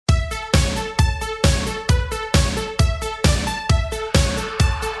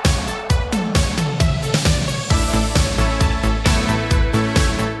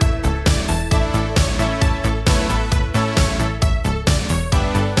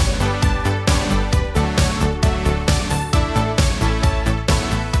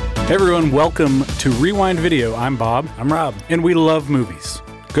Hey everyone, welcome to Rewind Video. I'm Bob. I'm Rob. And we love movies.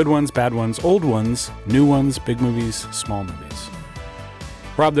 Good ones, bad ones, old ones, new ones, big movies, small movies.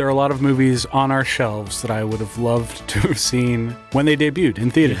 Rob, there are a lot of movies on our shelves that I would have loved to have seen when they debuted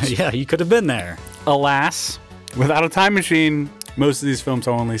in theaters. Yeah, you could have been there. Alas, without a time machine, most of these films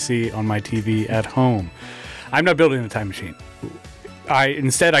I'll only see on my TV at home. I'm not building a time machine.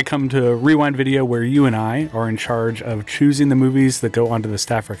 Instead, I come to Rewind Video, where you and I are in charge of choosing the movies that go onto the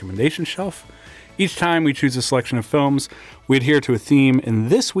staff recommendation shelf. Each time we choose a selection of films, we adhere to a theme, and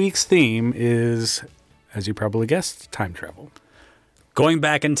this week's theme is, as you probably guessed, time travel. Going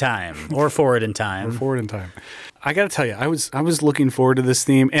back in time, or forward in time. Or forward in time. I got to tell you, I was looking forward to this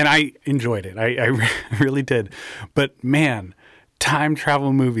theme, and I enjoyed it. I really did. But man, time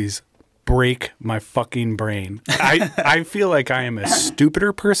travel movies break my fucking brain. I feel like I am a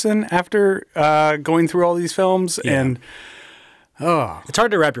stupider person after going through all these films, and it's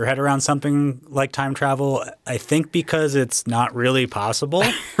hard to wrap your head around something like time travel, I think, because it's not really possible.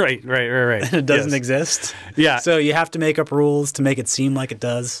 Right. It doesn't exist. Yeah. So you have to make up rules to make it seem like it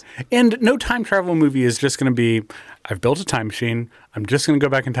does. And no time travel movie is just going to be, I've built a time machine, I'm just going to go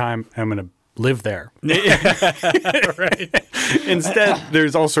back in time, and I'm going to live there. Right. Instead,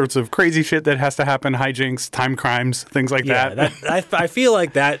 there's all sorts of crazy shit that has to happen, hijinks, time crimes, things like that. I feel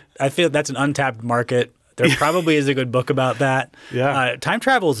like that's an untapped market. There probably is a good book about that. Yeah. Time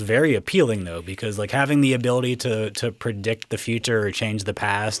travel is very appealing, though, because like having the ability to predict the future or change the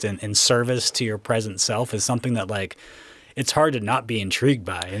past in service to your present self is something that like it's hard to not be intrigued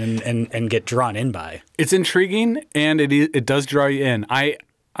by and get drawn in by. It's intriguing, and it does draw you in.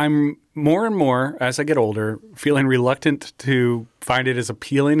 I'm more and more, as I get older, feeling reluctant to find it as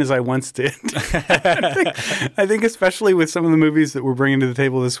appealing as I once did. I think especially with some of the movies that we're bringing to the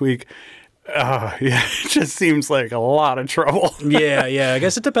table this week, it just seems like a lot of trouble. Yeah. I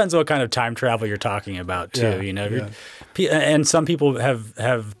guess it depends on what kind of time travel you're talking about, too. And some people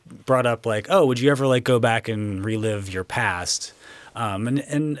have brought up like, oh, would you ever like go back and relive your past?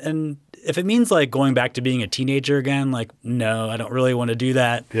 And if it means like going back to being a teenager again, like, no, I don't really want to do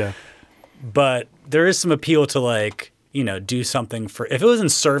that. Yeah. But there is some appeal to like, do something for, if it was in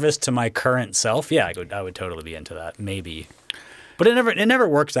service to my current self, yeah, I would totally be into that. Maybe. But it never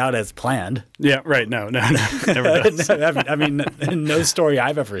works out as planned. Yeah, right. No, never does. I mean, no story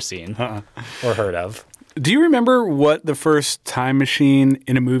I've ever seen or heard of. Do you remember what the first time machine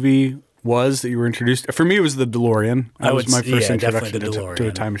in a movie was that you were introduced? For me, it was the DeLorean. That was my first introduction to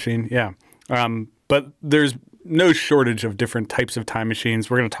a time machine. Yeah. But there's no shortage of different types of time machines.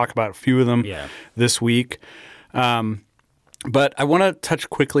 We're going to talk about a few of them this week. But I want to touch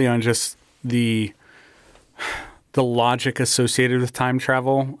quickly on just the logic associated with time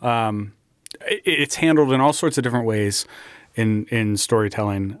travel. It's handled in all sorts of different ways in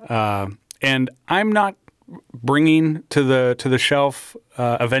storytelling. And I'm not bringing to the shelf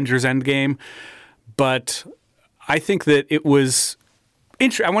Avengers Endgame, but I think that it was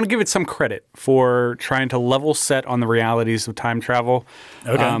I want to give it some credit for trying to level set on the realities of time travel.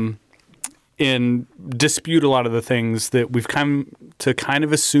 Okay. And dispute a lot of the things that we've come to kind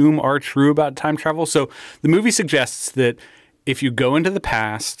of assume are true about time travel. So the movie suggests that if you go into the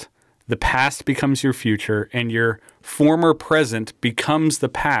past becomes your future, and your former present becomes the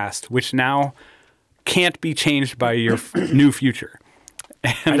past, which now can't be changed by your new future.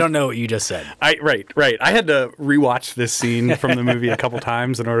 And I don't know what you just said. Right. I had to rewatch this scene from the movie a couple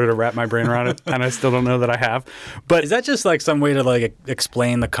times in order to wrap my brain around it, and I still don't know that I have. But is that just like some way to like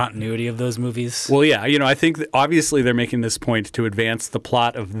explain the continuity of those movies? Well, yeah. I think that obviously they're making this point to advance the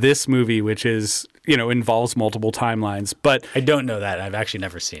plot of this movie, which is involves multiple timelines. But I don't know that. I've actually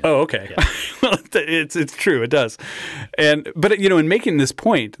never seen it. Oh, okay. Yeah. Well, it's true. It does. But in making this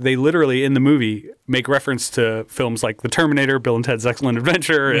point, they literally in the movie make reference to films like The Terminator, Bill and Ted's Excellent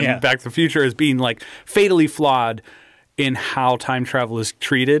Adventure, and Back to the Future as being like fatally flawed in how time travel is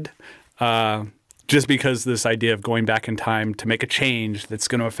treated. Just because this idea of going back in time to make a change that's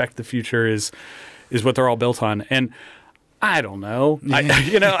going to affect the future is what they're all built on. And I don't know. I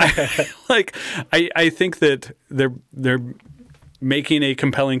think that they're making a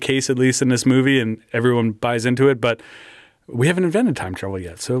compelling case, at least in this movie, and everyone buys into it. But we haven't invented time travel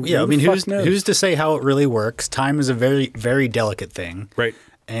yet. So yeah, I mean, who's to say how it really works? Time is a very, very delicate thing, right?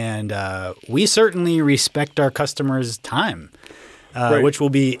 And we certainly respect our customers' time. Which will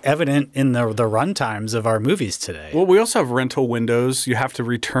be evident in the run times of our movies today. Well, we also have rental windows. You have to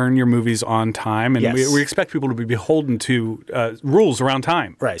return your movies on time, and we expect people to be beholden to rules around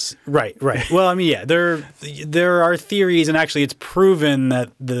time. Right. Well, I mean, yeah, there are theories, and actually it's proven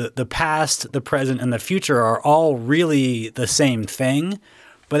that the past, the present, and the future are all really the same thing.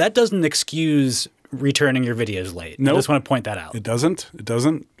 But that doesn't excuse returning your videos late. Nope. I just want to point that out. It doesn't. It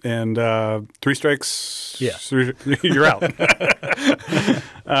doesn't. And 3 strikes, yeah. You're out.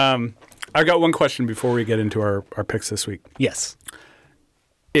 I've got one question before we get into our picks this week. Yes.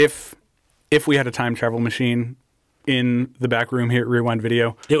 If we had a time travel machine in the back room here at Rewind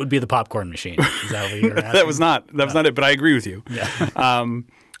Video, it would be the popcorn machine. Is that what you were asking? That was not it, but I agree with you. Yeah.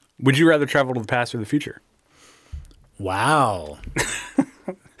 Would you rather travel to the past or the future? Wow.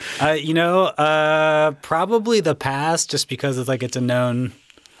 Probably the past, just because it's like it's a known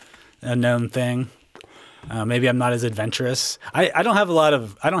thing. Maybe I'm not as adventurous. I don't have a lot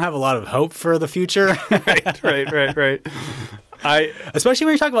of hope for the future. Right. Especially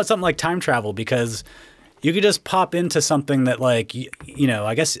when you're talking about something like time travel, because you could just pop into something that, like,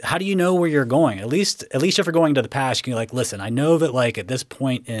 I guess, how do you know where you're going? At least if you're going to the past, you can be like, listen, I know that, like, at this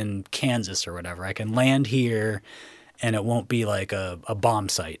point in Kansas or whatever, I can land here and it won't be like a bomb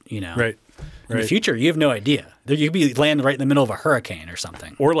site, Right. In the future, you have no idea. You could be landing right in the middle of a hurricane or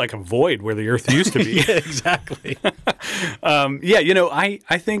something. Or like a void where the Earth used to be. Yeah, exactly.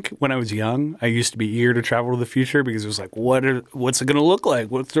 I think when I was young, I used to be eager to travel to the future because it was like, what's it going to look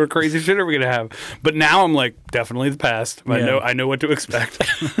like? What sort of crazy shit are we going to have? But now I'm like, definitely the past. I know what to expect.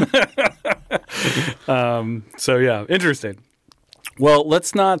 So yeah, interesting. Well,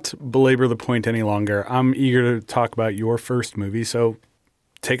 let's not belabor the point any longer. I'm eager to talk about your first movie, so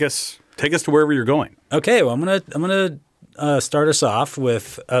take us to wherever you're going. Okay, well, I'm gonna start us off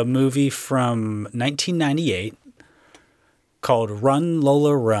with a movie from 1998 called Run,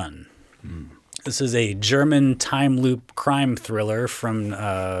 Lola, Run. This is a German time loop crime thriller from.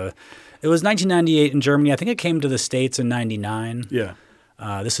 It was 1998 in Germany. I think it came to the States in '99. Yeah.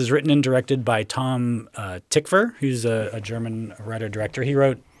 This is written and directed by Tom Tykwer, who's a German writer-director. He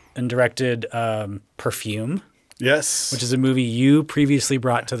wrote and directed Perfume. Yes. Which is a movie you previously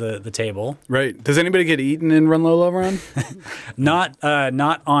brought to the table. Right. Does anybody get eaten in Run, Lola, Run? Not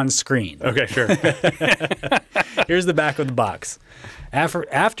on screen. Okay, sure. Here's the back of the box.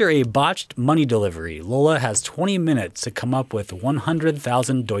 After a botched money delivery, Lola has 20 minutes to come up with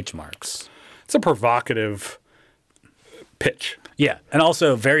 100,000 Deutschmarks. It's a provocative pitch. Yeah, and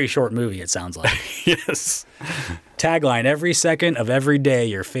also a very short movie, it sounds like. Yes. Tagline, every second of every day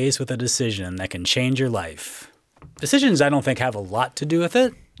you're faced with a decision that can change your life. Decisions I don't think have a lot to do with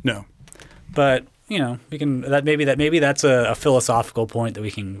it. No. But, we can maybe that's a philosophical point that we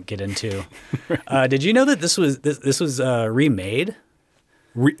can get into. Did you know that this was remade?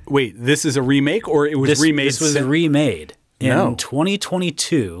 Wait, this is a remake or it was remade? This was remade in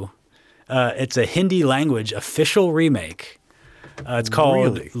 2022. It's a Hindi language official remake. It's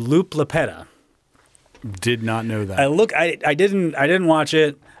called Loop Lepeta. Did not know that. I didn't watch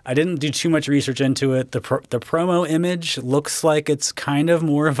it. I didn't do too much research into it. The promo image looks like it's kind of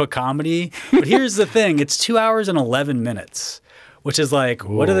more of a comedy. But here's the thing: it's 2 hours and 11 minutes, which is like,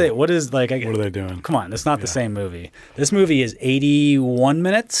 what are they doing? Come on, it's not the same movie. This movie is 81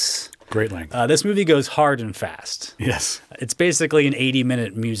 minutes. Great length. This movie goes hard and fast. Yes. It's basically an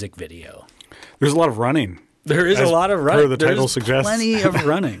 80-minute music video. There's a lot of running. There is a lot of running. The title suggests. Plenty of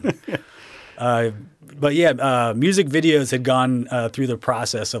running. But yeah, music videos had gone through the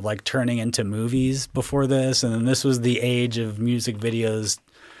process of like turning into movies before this, and then this was the age of music videos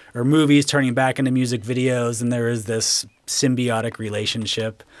or movies turning back into music videos, and there is this symbiotic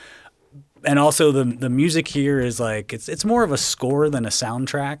relationship. And also the music here is like it's more of a score than a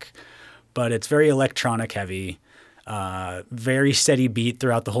soundtrack, but it's very electronic heavy, very steady beat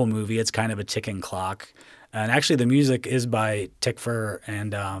throughout the whole movie. It's kind of a ticking clock. And actually, the music is by Tykwer,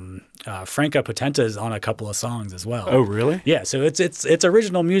 and Franca Potenta is on a couple of songs as well. Oh, really? Yeah, so it's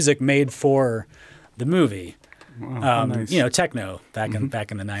original music made for the movie. Wow, nice. Techno back in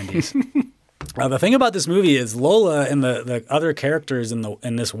the 90s. The thing about this movie is Lola and the other characters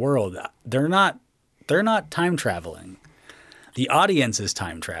in this world, they're not time traveling. The audience is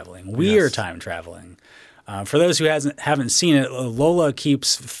time traveling. We are time traveling. For those who haven't seen it, Lola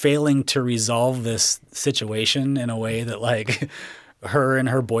keeps failing to resolve this situation in a way that like her and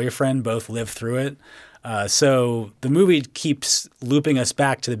her boyfriend both live through it. So the movie keeps looping us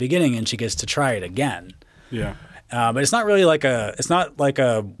back to the beginning, and she gets to try it again. Yeah. But it's not really like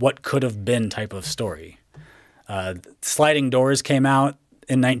a what could have been type of story. Sliding Doors came out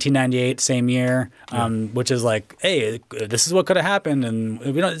in 1998, same year, which is like, hey, this is what could have happened, and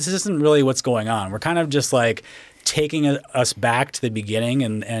this isn't really what's going on. We're kind of just like taking us back to the beginning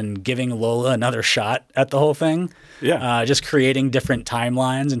and giving Lola another shot at the whole thing. Yeah, just creating different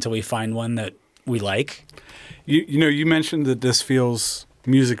timelines until we find one that we like. You mentioned that this feels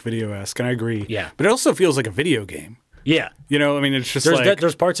music video-esque, and I agree. Yeah, but it also feels like a video game. Yeah. You know, I mean, it's just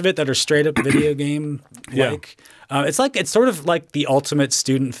there's parts of it that are straight up video game. Like, it's sort of like the ultimate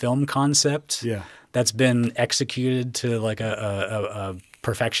student film concept. Yeah. That's been executed to like a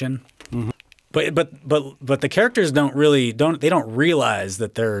perfection. Mm-hmm. But the characters don't realize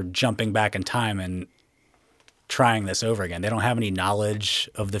that they're jumping back in time and trying this over again. They don't have any knowledge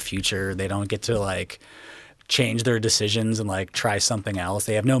of the future. They don't get to like change their decisions and like try something else.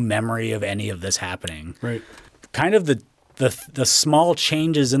 They have no memory of any of this happening. Right. Kind of the small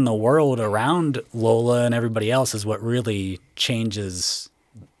changes in the world around Lola and everybody else is what really changes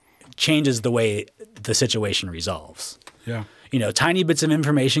the way the situation resolves. Yeah. You know, tiny bits of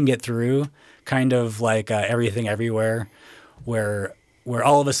information get through, kind of like Everything Everywhere, where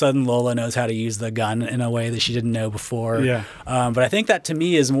all of a sudden Lola knows how to use the gun in a way that she didn't know before. Yeah. But I think that to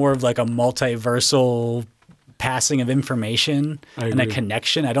me is more of like a multiversal passing of information and a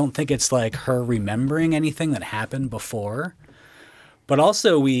connection. I don't think it's like her remembering anything that happened before. But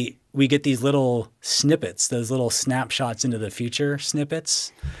also we get these little snippets, those little snapshots into the future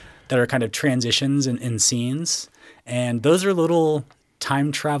snippets that are kind of transitions in scenes. And those are little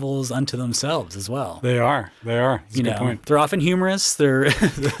time travels unto themselves as well. They are. That's a good point. They're often humorous.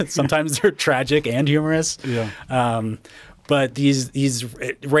 Sometimes they're tragic and humorous. Yeah. But these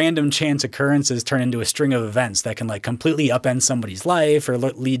random chance occurrences turn into a string of events that can like completely upend somebody's life or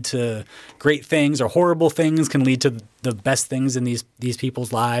lead to great things, or horrible things can lead to the best things in these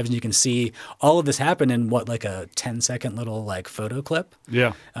people's lives. And you can see all of this happen in like a 10-second little like photo clip.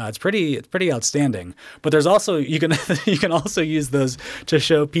 Yeah. It's pretty outstanding. But there's also you can also use those to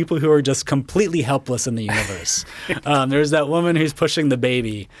show people who are just completely helpless in the universe. There's that woman who's pushing the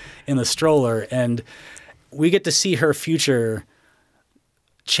baby in the stroller, and we get to see her future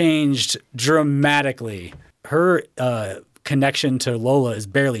changed dramatically. Her connection to Lola is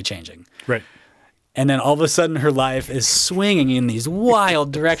barely changing. Right. And then all of a sudden her life is swinging in these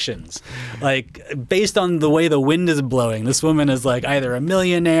wild directions. Like, based on the way the wind is blowing, this woman is like either a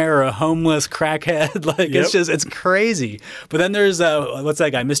millionaire or a homeless crackhead. Like, it's crazy. But then there's, what's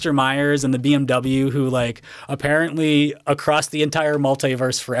that guy, Mr. Myers and the BMW, who like apparently across the entire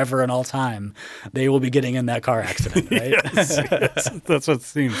multiverse forever and all time, they will be getting in that car accident, right? Yes, that's what it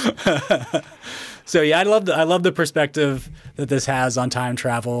seems. So yeah, I love the perspective that this has on time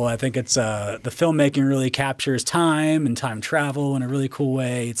travel. I think it's the filmmaking really captures time and time travel in a really cool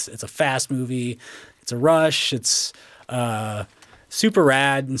way. It's a fast movie. It's a rush. It's super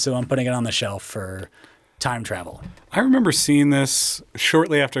rad, and so I'm putting it on the shelf for time travel. I remember seeing this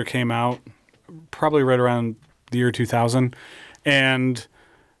shortly after it came out, probably right around the year 2000, and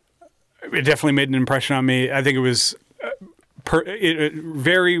it definitely made an impression on me. I think it was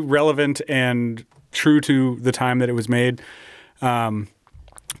very relevant and true to the time that it was made.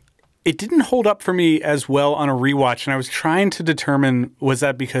 It didn't hold up for me as well on a rewatch, and I was trying to determine, was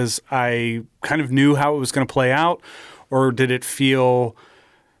that because I kind of knew how it was going to play out, or did it feel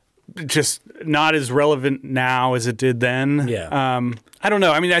just not as relevant now as it did then? Yeah. I don't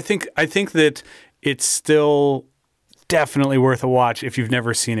know. I mean, I think that it's still definitely worth a watch if you've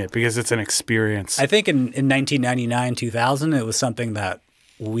never seen it, because it's an experience. I think in 1999, 2000, it was something that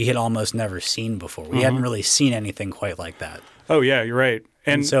we had almost never seen before. We hadn't really seen anything quite like that. Oh yeah, you're right.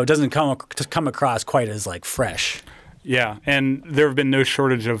 And so it doesn't come across quite as like fresh. Yeah, and there have been no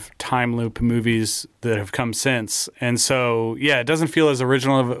shortage of time loop movies that have come since. And so, yeah, it doesn't feel as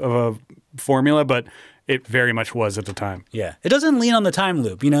original of a formula, but it very much was at the time. Yeah. It doesn't lean on the time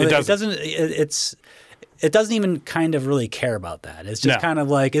loop. You know, it doesn't even kind of really care about that. It's just kind of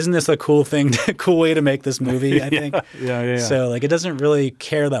like, isn't this a cool thing, cool way to make this movie, I think. Yeah. So like, it doesn't really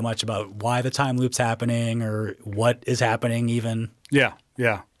care that much about why the time loop's happening or what is happening even. Yeah.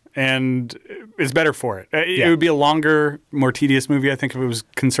 And it's better for it. It would be a longer, more tedious movie, I think, if it was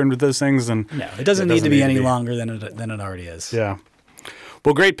concerned with those things. And no, it doesn't need to be any longer than it already is. Yeah.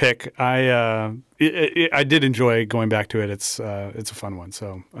 Well, great pick. I did enjoy going back to it. It's a fun one.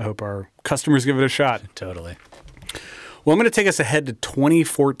 So I hope our customers give it a shot. Totally. Well, I'm going to take us ahead to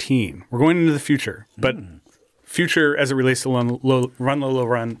 2014. We're going into the future, but future as it relates to Run Lola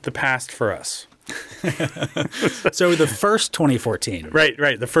Run, the past for us. So the first 2014.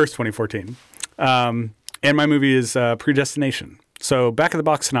 Right. The first 2014. And my movie is Predestination. So back of the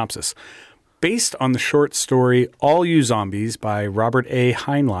box synopsis. Based on the short story All You Zombies by Robert A.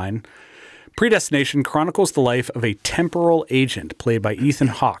 Heinlein, Predestination chronicles the life of a temporal agent played by Ethan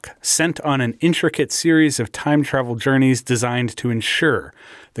Hawke, sent on an intricate series of time travel journeys designed to ensure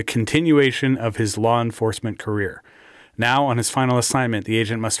the continuation of his law enforcement career. Now, on his final assignment, the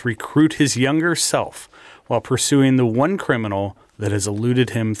agent must recruit his younger self while pursuing the one criminal that has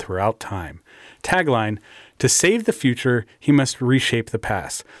eluded him throughout time. Tagline, to save the future, he must reshape the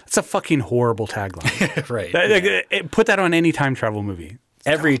past. That's a fucking horrible tagline. Right. Put that on any time travel movie.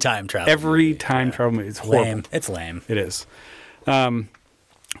 Every time travel travel movie. It's horrible. Lame. It's lame. It is. Now,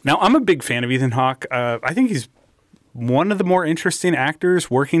 I'm a big fan of Ethan Hawke. I think he's one of the more interesting actors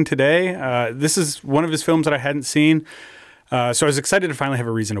working today. This is one of his films that I hadn't seen, so I was excited to finally have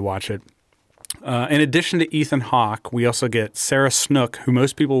a reason to watch it. In addition to Ethan Hawke, we also get Sarah Snook, who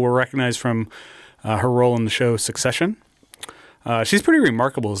most people will recognize from her role in the show Succession. She's pretty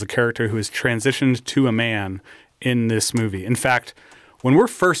remarkable as a character who has transitioned to a man in this movie. In fact, when we're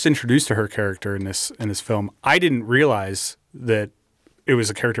first introduced to her character in this film, I didn't realize that it was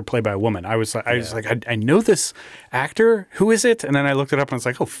a character played by a woman. I was like, I know this actor. Who is it? And then I looked it up and I was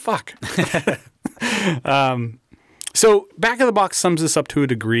like, oh, fuck. So Back of the Box sums this up to a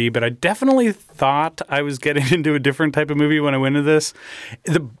degree, but I definitely thought I was getting into a different type of movie when I went into this.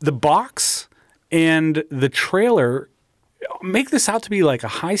 The box and the trailer make this out to be like a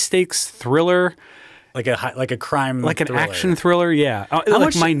high-stakes thriller. Like a crime, like an thriller. Action thriller, yeah.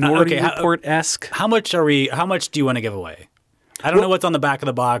 Like Minority Report-esque. How much do you want to give away? I don't know what's on the back of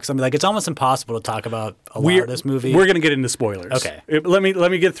the box. I mean, like, it's almost impossible to talk about a lot of this movie. We're going to get into spoilers. Okay. Let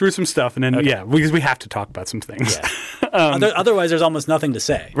me get through some stuff, and then, because we have to talk about some things. Yeah. Otherwise, there's almost nothing to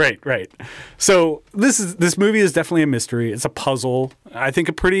say. Right. So this movie is definitely a mystery. It's a puzzle. I think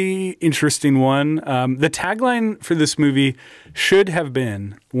a pretty interesting one. The tagline for this movie should have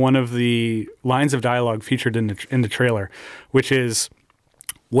been one of the lines of dialogue featured in the trailer, which is,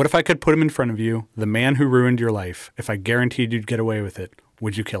 what if I could put him in front of you, the man who ruined your life? If I guaranteed you'd get away with it,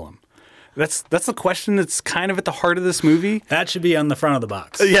 would you kill him? That's the question that's kind of at the heart of this movie. That should be on the front of the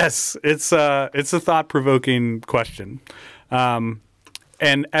box. Yes, it's a thought-provoking question. And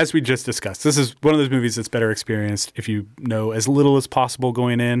as we just discussed, this is one of those movies that's better experienced if you know as little as possible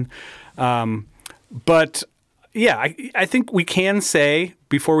going in. But yeah, I think we can say,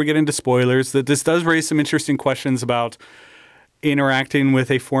 before we get into spoilers, that this does raise some interesting questions about interacting with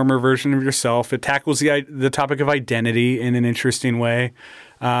a former version of yourself. It tackles the topic of identity in an interesting way.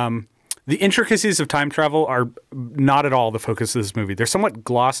 The intricacies of time travel are not at all the focus of this movie. They're somewhat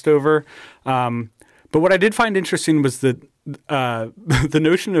glossed over. But what I did find interesting was that the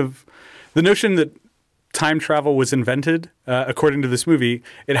notion that time travel was invented, according to this movie,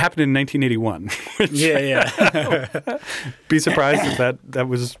 it happened in 1981. Yeah. Be surprised if that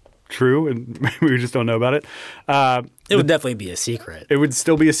was true, and maybe we just don't know about it. It would definitely be a secret. It would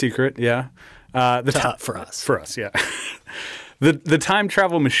still be a secret, yeah. For us. For us, yeah. The time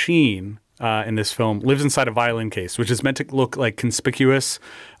travel machine in this film lives inside a violin case, which is meant to look like conspicuous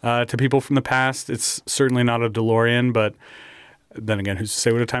to people from the past. It's certainly not a DeLorean, but then again, who's to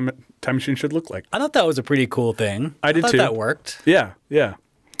say what a time machine should look like? I thought that was a pretty cool thing. I did too. That worked. Yeah.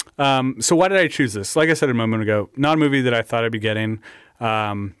 So why did I choose this? Like I said a moment ago, not a movie that I thought I'd be getting.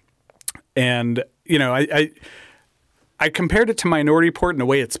 And, you know, I compared it to Minority Report in the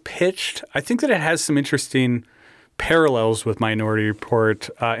way it's pitched. I think that it has some interesting parallels with Minority Report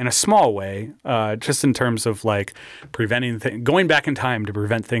in a small way, just in terms of like going back in time to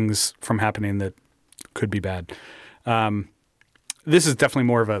prevent things from happening that could be bad. This is definitely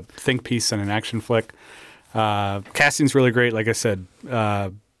more of a think piece than an action flick. Casting's really great. Like I said,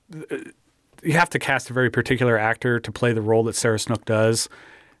 you have to cast a very particular actor to play the role that Sarah Snook does,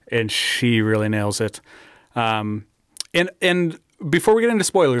 and she really nails it. And before we get into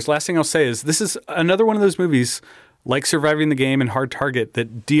spoilers, last thing I'll say is this is another one of those movies, like Surviving the Game and Hard Target,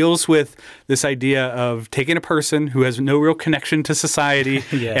 that deals with this idea of taking a person who has no real connection to society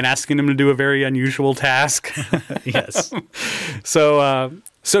and asking them to do a very unusual task. Yes. So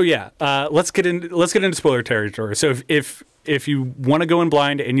let's get into spoiler territory. So if you want to go in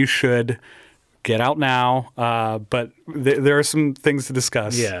blind, and you should, get out now. But there are some things to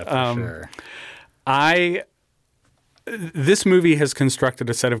discuss. Yeah, for sure. This movie has constructed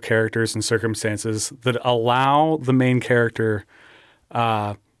a set of characters and circumstances that allow the main character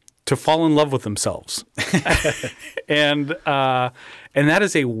to fall in love with themselves, and that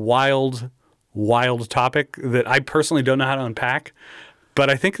is a wild topic that I personally don't know how to unpack.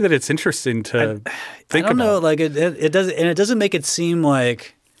 But I think that it's interesting to think about. I don't know, like it doesn't make it seem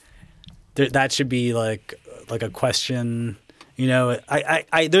like that should be like a question. You know,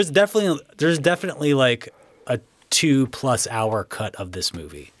 there's definitely like a 2+ hour cut of this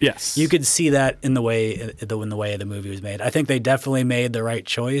movie. Yes, you could see that in the way the movie was made. I think they definitely made the right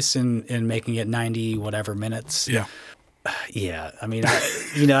choice in making it 90 whatever minutes. Yeah. Yeah, I mean,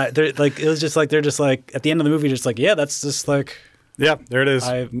 it was just like they're just like at the end of the movie, just like, yeah, that's just like Yeah, there it is.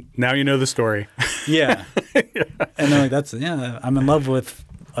 Now you know the story. Yeah. Yeah. And then like I'm in love with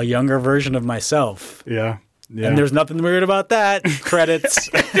a younger version of myself. Yeah. Yeah. And there's nothing weird about that. Credits.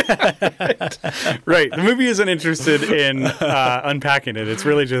 Right. The movie isn't interested in unpacking it. It's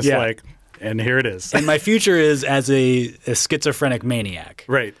really just like, and here it is. And my future is as a schizophrenic maniac.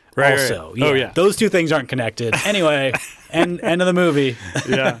 Right. Also, right. Yeah. Oh yeah. Those two things aren't connected. Anyway, end of the movie.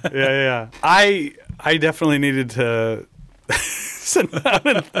 Yeah. I definitely needed to sit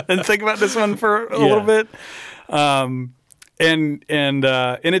down and think about this one for a little bit. And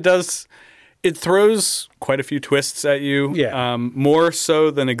it throws quite a few twists at you. Yeah. More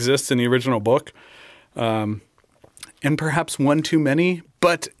so than exists in the original book. And perhaps one too many,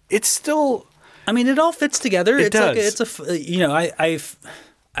 but it's still, I mean, it all fits together. It does.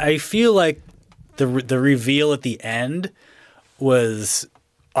 I feel like the reveal at the end was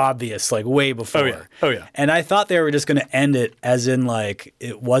obvious, like way before. Oh yeah. And I thought they were just going to end it as in like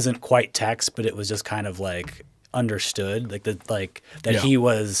it wasn't quite text, but it was just kind of like understood,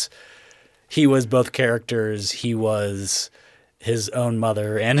 he was both characters. He was his own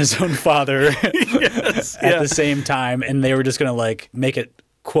mother and his own father at the same time, and they were just going to like make it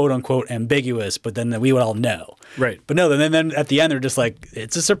quote unquote ambiguous, but then we would all know. Right. But no, then at the end they're just like,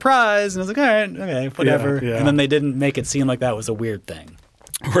 it's a surprise, and I was like, all right, okay, whatever. Yeah. And then they didn't make it seem like that was a weird thing.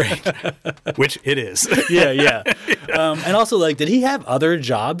 Right. Which it is. Yeah. And also, like, did he have other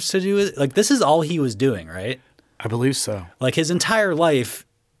jobs to do? Like, this is all he was doing, right? I believe so. Like, his entire life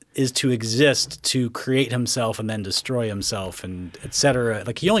is to exist, to create himself and then destroy himself, and et cetera.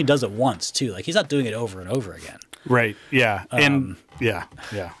 Like, he only does it once, too. Like, he's not doing it over and over again. Right. Yeah. Yeah.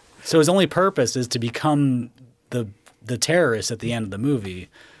 So his only purpose is to become the terrorist at the end of the movie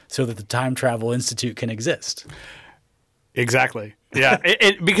so that the Time Travel Institute can exist. Exactly. Yeah.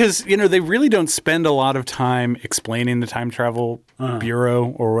 Because, they really don't spend a lot of time explaining the Time Travel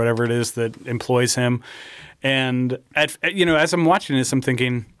Bureau or whatever it is that employs him. And, as I'm watching this, I'm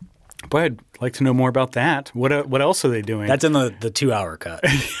thinking, boy, I'd like to know more about that. What else are they doing? That's in the 2-hour cut.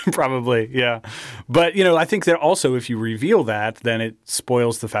 Probably, yeah. But, I think that also if you reveal that, then it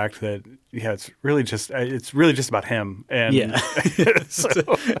spoils the fact that, it's really just about him. And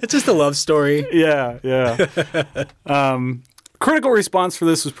it's just a love story. Yeah. Critical response for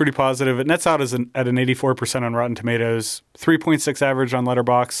this was pretty positive. It nets out at an 84% on Rotten Tomatoes, 3.6 average on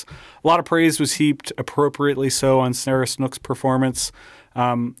Letterboxd. A lot of praise was heaped, appropriately so, on Sarah Snook's performance.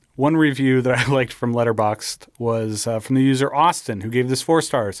 One review that I liked from Letterboxd was from the user Austin, who gave this 4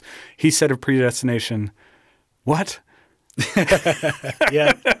 stars. He said of Predestination, "What?"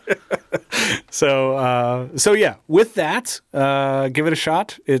 Yeah. So yeah, with that, give it a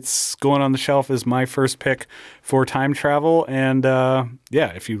shot. It's going on the shelf as my first pick for time travel. And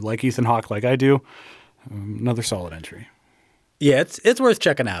if you like Ethan Hawke like I do, another solid entry. Yeah, it's worth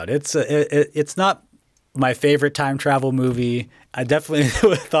checking out. It's not my favorite time travel movie. I definitely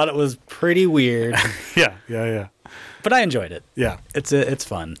thought it was pretty weird. Yeah. But I enjoyed it. Yeah. It's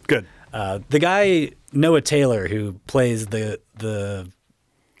fun. Good. The guy Noah Taylor, who plays the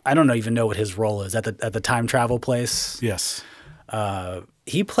I don't even know what his role is at the time travel place. Yes.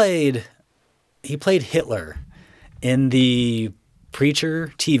 He played Hitler in the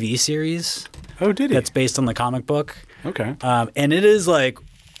Preacher TV series. Oh, did he? That's based on the comic book. Okay. And it is like,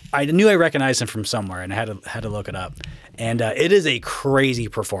 I knew I recognized him from somewhere, and I had to look it up. And it is a crazy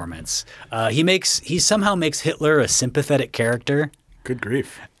performance. He somehow makes Hitler a sympathetic character. Good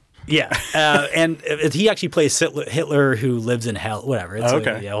grief. Yeah, and he actually plays Hitler who lives in hell. Whatever. It's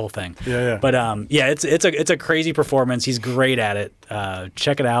the whole thing. Yeah. But it's a crazy performance. He's great at it.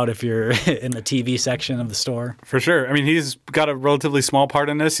 Check it out if you're in the TV section of the store. For sure. I mean, he's got a relatively small part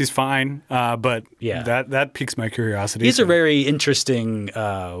in this. He's fine. But that piques my curiosity. He's a very interesting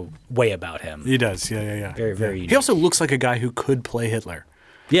way about him. He does. Yeah. Very, very unique. He also looks like a guy who could play Hitler.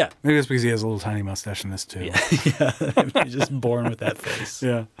 Yeah. Maybe it's because he has a little tiny mustache in this, too. Yeah. He's just born with that face.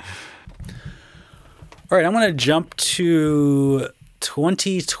 Yeah. All right, I'm going to jump to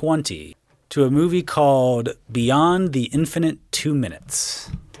 2020 to a movie called Beyond the Infinite 2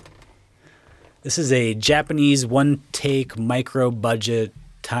 Minutes. This is a Japanese one-take, micro-budget,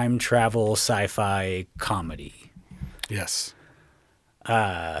 time travel sci-fi comedy. Yes.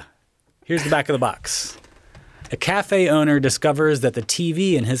 Here's the back of the box. A cafe owner discovers that the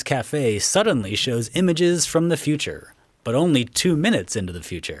TV in his cafe suddenly shows images from the future, but only 2 minutes into the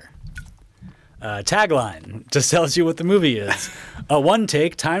future. Tagline just tells you what the movie is. A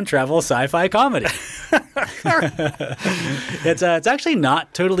one-take time travel sci-fi comedy. It's actually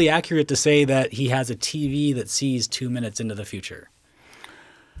not totally accurate to say that he has a TV that sees 2 minutes into the future.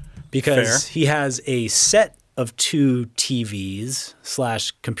 Because he has a set of two TVs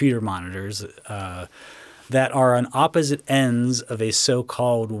 / computer monitors that are on opposite ends of a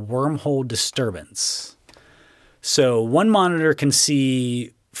so-called wormhole disturbance. So one monitor can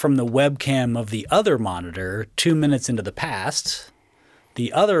see from the webcam of the other monitor 2 minutes into the past.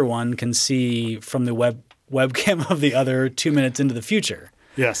 The other one can see from the webcam of the other 2 minutes into the future.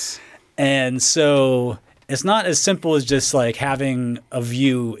 Yes. And so it's not as simple as just like having a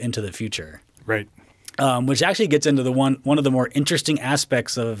view into the future. Right. Which actually gets into the one of the more interesting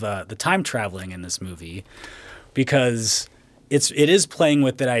aspects of the time traveling in this movie, because it is playing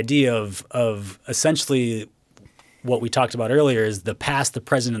with that idea of essentially what we talked about earlier is the past, the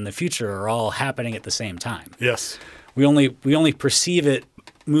present, and the future are all happening at the same time. Yes. We only perceive it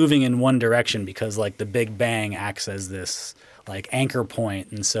moving in one direction because like the Big Bang acts as this like anchor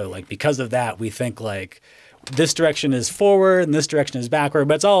point, and so like because of that we think like this direction is forward and this direction is backward,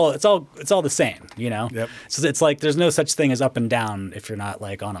 but it's all the same, you know? Yep. So it's like there's no such thing as up and down if you're not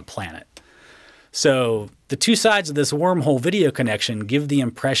like on a planet. So the two sides of this wormhole video connection give the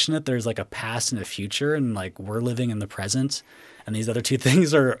impression that there's like a past and a future, and like we're living in the present, and these other two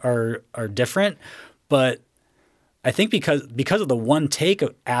things are different. But I think because of the one take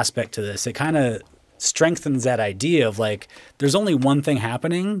aspect to this, it kind of strengthens that idea of like there's only one thing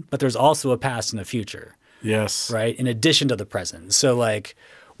happening, but there's also a past and a future. Yes. Right. In addition to the present. So like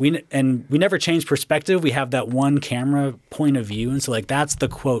we never change perspective. We have that one camera point of view. And so like that's the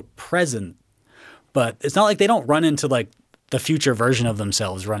quote present. But it's not like they don't run into like the future version of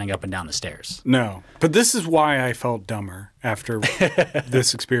themselves running up and down the stairs. No. But this is why I felt dumber after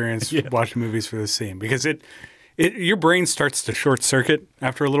this experience watching movies for this scene, because your brain starts to short circuit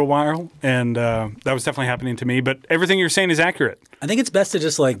after a little while, and that was definitely happening to me. But everything you're saying is accurate. I think it's best to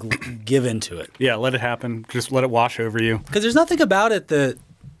just like give into it. Yeah, let it happen. Just let it wash over you. Because there's nothing about it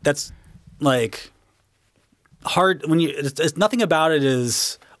that's like hard when you. It's nothing about it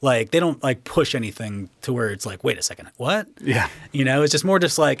is like they don't like push anything to where it's like, wait a second, what? Yeah, you know, it's just more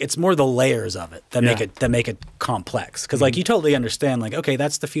just like it's more the layers of it that make it complex. Because like you totally understand, like okay,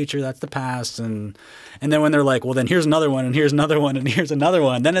 that's the future, that's the past, and then when they're like, well, then here's another one, and here's another one, and here's another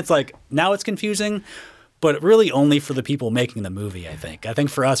one, then it's like now it's confusing. But really only for the people making the movie, I think. I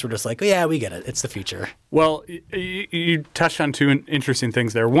think for us, we're just like, oh, yeah, we get it. It's the future. Well, you touched on two interesting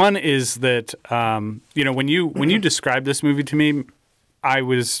things there. One is that, you know, when you described this movie to me, I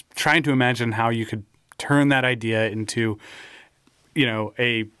was trying to imagine how you could turn that idea into, you know,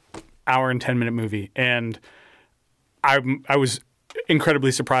 a hour and 10-minute movie. And I was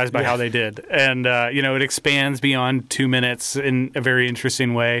incredibly surprised by how they did. And, you know, it expands beyond 2 minutes in a very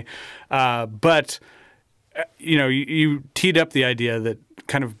interesting way. But you know, you teed up the idea that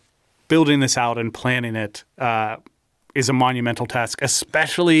kind of building this out and planning it is a monumental task,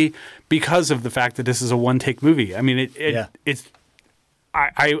 especially because of the fact that this is a one-take movie. I mean, it's.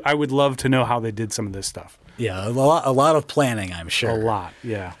 I would love to know how they did some of this stuff. Yeah, a lot of planning, I'm sure. A lot,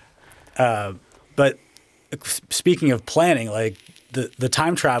 yeah. But speaking of planning, like the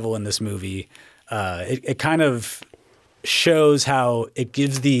time travel in this movie, it kind of shows how it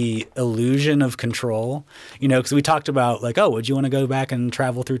gives the illusion of control, you know, because we talked about like, oh, would you want to go back and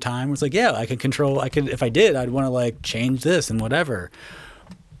travel through time? It's like, yeah, I could if I did, I'd want to like change this and whatever.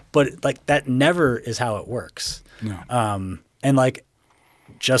 But like that never is how it works. No. And like,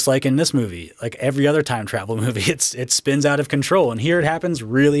 just like in this movie, like every other time travel movie, it spins out of control. And here it happens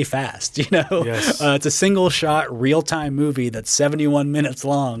really fast, you know? Yes. It's a single shot, real time movie that's 71 minutes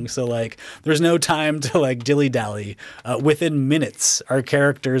long. So like there's no time to like dilly dally. Within minutes, our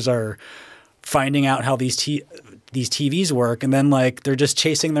characters are finding out how these TVs work. And then like they're just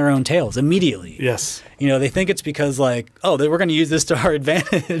chasing their own tails immediately. Yes. You know, they think it's because like, oh, we're going to use this to our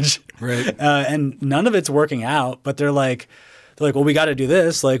advantage. Right. And none of it's working out, but they're like, well, we got to do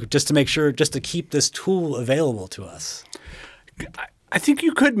this, like, just to make sure, just to keep this tool available to us. I think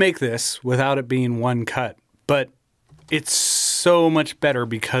you could make this without it being one cut, but it's so much better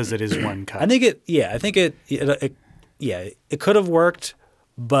because it is one cut. I think it could have worked,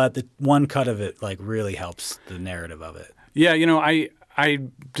 but the one cut of it like really helps the narrative of it. Yeah, you know, I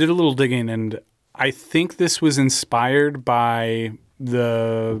did a little digging, and I think this was inspired by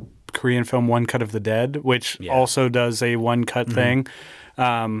the Korean film One Cut of the Dead, which also does a one cut thing.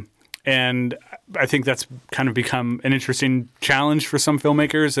 And I think that's kind of become an interesting challenge for some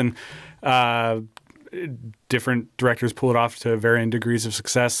filmmakers, and different directors pull it off to varying degrees of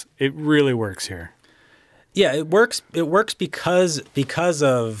success. It really works here. Yeah, it works. It works because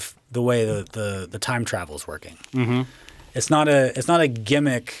of the way the time travel is working. Mm-hmm. It's not a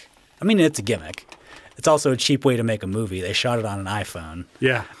gimmick. I mean, it's a gimmick. It's also a cheap way to make a movie. They shot it on an iPhone.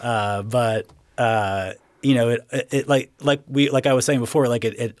 Yeah. But you know, like I was saying before, like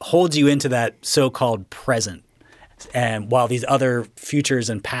it holds you into that so-called present, and while these other futures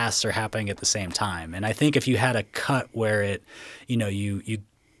and pasts are happening at the same time. And I think if you had a cut where it, you know, you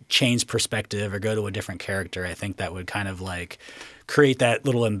change perspective or go to a different character, I think that would kind of like create that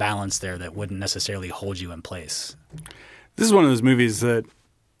little imbalance there that wouldn't necessarily hold you in place. This is one of those movies that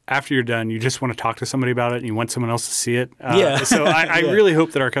after you're done, you just want to talk to somebody about it and you want someone else to see it. So I really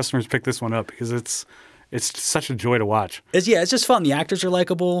hope that our customers pick this one up because it's such a joy to watch. It's just fun. The actors are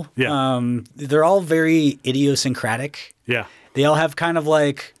likable. Yeah. They're all very idiosyncratic. Yeah. They all have kind of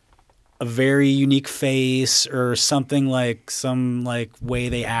like a very unique face or something, like some like way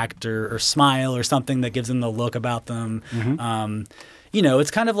they act or smile or something that gives them the look about them. Mm-hmm. You know,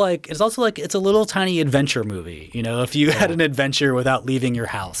 it's kind of like, it's also like, it's a little tiny adventure movie, you know, if you had an adventure without leaving your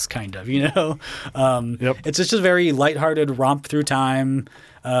house, kind of, you know. It's just a very lighthearted romp through time,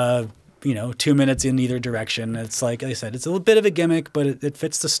 you know, 2 minutes in either direction. It's like I said, it's a little bit of a gimmick, but it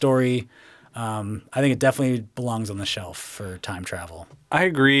fits the story. I think it definitely belongs on the shelf for time travel. I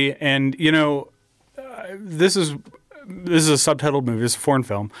agree. And, you know, this is a subtitled movie. It's a foreign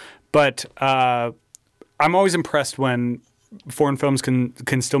film. But I'm always impressed when foreign films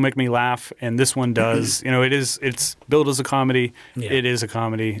can still make me laugh, and this one does. You know, it's billed as a comedy. Yeah. It is a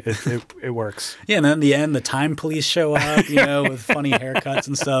comedy. It works. Yeah, and then in the end, the time police show up, you know, with funny haircuts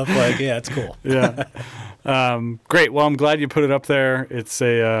and stuff. Like, yeah, it's cool. Yeah. Great. Well, I'm glad you put it up there. It's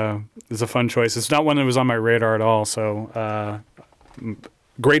a fun choice. It's not one that was on my radar at all, so I'm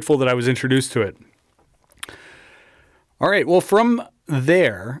grateful that I was introduced to it. All right. Well, from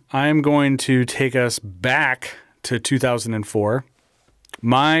there, I'm going to take us back to 2004.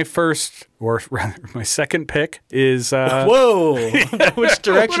 My first, or rather, my second pick is... Whoa! Which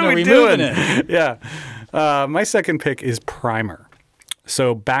direction are we moving in? Yeah. My second pick is Primer.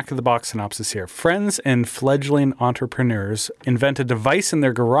 So back of the box synopsis here. Friends and fledgling entrepreneurs invent a device in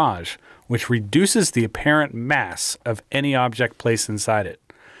their garage which reduces the apparent mass of any object placed inside it.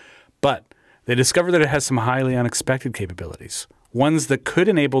 But they discover that it has some highly unexpected capabilities. Ones that could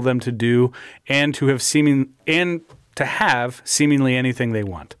enable them to do and to have seemingly anything they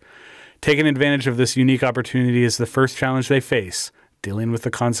want. Taking advantage of this unique opportunity is the first challenge they face. Dealing with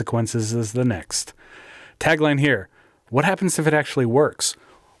the consequences is the next. Tagline here: what happens if it actually works?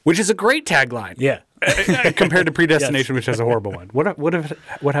 Which is a great tagline. Yeah. Compared to Predestination, yes. Which has a horrible one.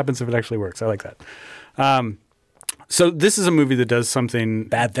 What happens if it actually works? I like that. So this is a movie that does something...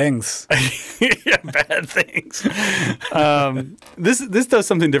 Bad things. Yeah, bad things. This does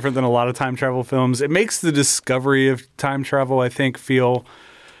something different than a lot of time travel films. It makes the discovery of time travel, I think, feel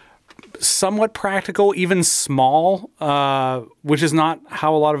somewhat practical, even small, which is not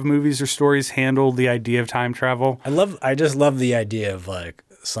how a lot of movies or stories handle the idea of time travel. I just love the idea of like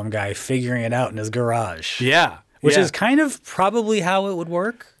some guy figuring it out in his garage. Yeah. Which is kind of probably how it would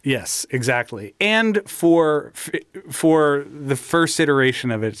work. Yes, exactly. And for the first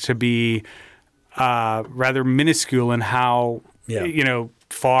iteration of it to be rather minuscule in how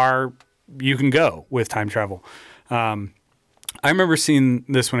far you can go with time travel. I remember seeing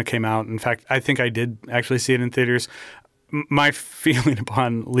this when it came out. In fact, I think I did actually see it in theaters. My feeling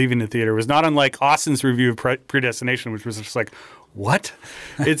upon leaving the theater was not unlike Austin's review of Predestination, which was just like, what?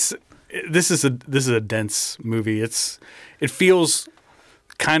 This is a dense movie. It feels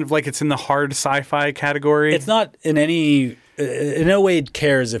kind of like it's in the hard sci-fi category. It's not in no way it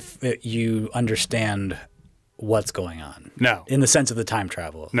cares if you understand what's going on. No. In the sense of the time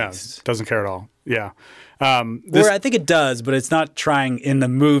travel. No, it doesn't care at all. Yeah. Or I think it does, but it's not trying in the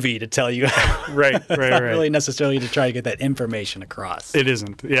movie to tell you. Right. Not really necessarily to try to get that information across. It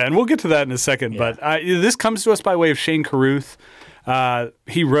isn't. Yeah, and we'll get to that in a second. Yeah. But this comes to us by way of Shane Carruth.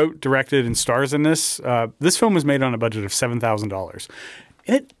 He wrote, directed, and stars in this. This film was made on a budget of $7,000.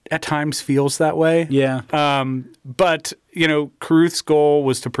 It at times feels that way. Yeah. But, Carruth's goal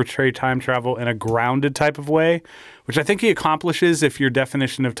was to portray time travel in a grounded type of way, which I think he accomplishes if your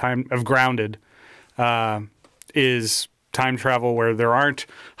definition of grounded is time travel where there aren't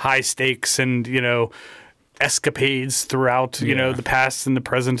high stakes and, escapades throughout, the past and the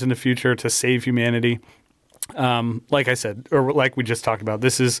present and the future to save humanity. Like I said, or like we just talked about,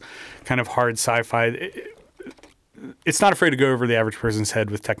 this is kind of hard sci-fi. It's not afraid to go over the average person's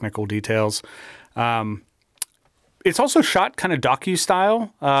head with technical details. It's also shot kind of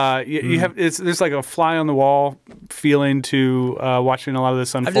docu-style. There's like a fly on the wall feeling to watching a lot of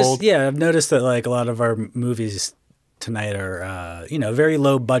this unfold. I've noticed that like a lot of our movies tonight are very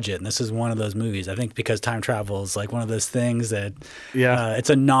low budget, and this is one of those movies. I think because time travel is like one of those things that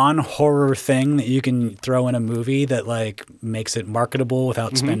it's a non-horror thing that you can throw in a movie that like makes it marketable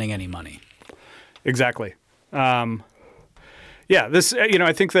without spending any money. exactly. Yeah, this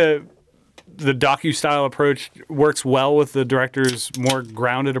I think the docu-style approach works well with the director's more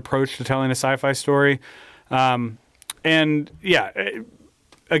grounded approach to telling a sci-fi story. And yeah,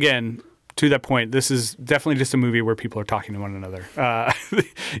 again, to that point, this is definitely just a movie where people are talking to one another.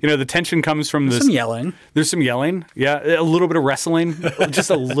 The tension comes from There's some yelling. There's some yelling. Yeah, a little bit of wrestling, just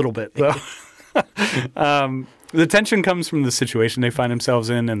a little bit though. The tension comes from the situation they find themselves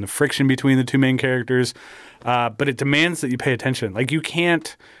in and the friction between the two main characters. But it demands that you pay attention. Like, you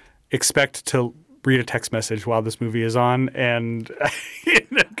can't expect to read a text message while this movie is on. And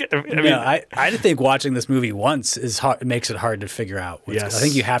I think watching this movie once is hard, makes it hard to figure out. Yes. I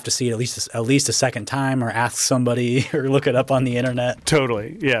think you have to see it at least a second time, or ask somebody, or look it up on the internet.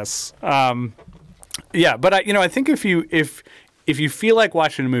 Totally. Yes. Yeah. But I think if you feel like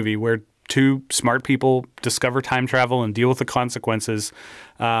watching a movie where two smart people discover time travel and deal with the consequences,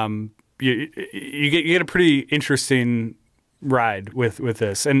 you get a pretty interesting ride with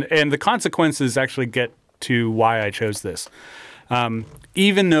this, and the consequences actually get to why I chose this.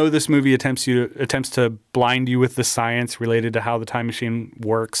 Even though this movie attempts to blind you with the science related to how the time machine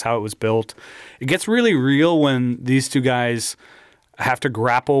works, how it was built, it gets really real when these two guys have to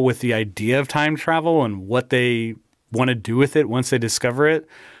grapple with the idea of time travel and what they want to do with it once they discover it.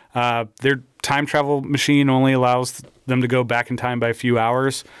 Their time travel machine only allows them to go back in time by a few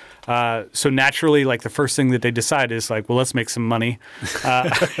hours. So naturally, like, the first thing that they decide is like, well, let's make some money.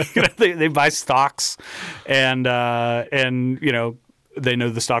 They buy stocks, and they know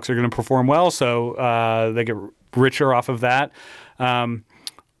the stocks are going to perform well, so they get richer off of that.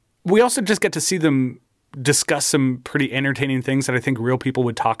 We also just get to see them discuss some pretty entertaining things that I think real people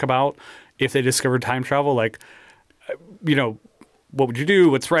would talk about if they discovered time travel, like, what would you do?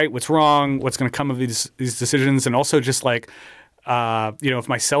 What's right? What's wrong? What's going to come of these decisions? And also just like, if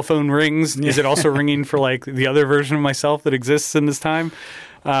my cell phone rings, is it also ringing for like the other version of myself that exists in this time?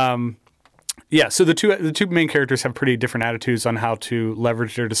 Yeah. So the two main characters have pretty different attitudes on how to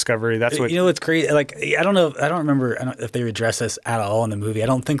leverage their discovery. That's what it's crazy. Like, I don't know. I don't remember if they address this at all in the movie. I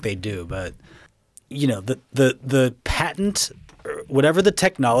don't think they do. But the patent, whatever the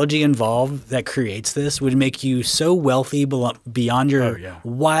technology involved that creates this, would make you so wealthy beyond your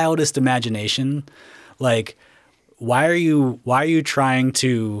wildest imagination. Like, why are you trying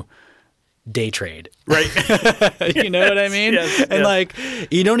to day trade? Right. You know what I mean? Yes, and like,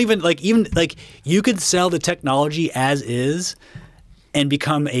 you don't even you could sell the technology as is and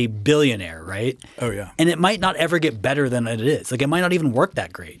become a billionaire, right? Oh yeah. And it might not ever get better than it is. Like, it might not even work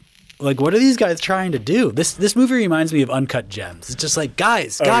that great. Like, what are these guys trying to do? This movie reminds me of Uncut Gems. It's just like,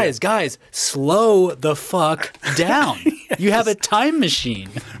 guys, slow the fuck down. Yes. You have a time machine.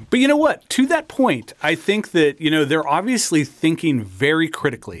 But you know what? To that point, I think that, they're obviously thinking very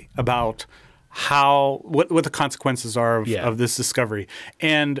critically about what the consequences are of this discovery.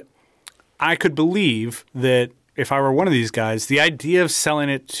 And I could believe that if I were one of these guys, the idea of selling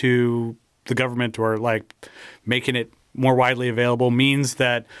it to the government or like making it more widely available means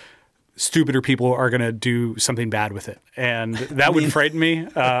that stupider people are going to do something bad with it. And that would frighten me.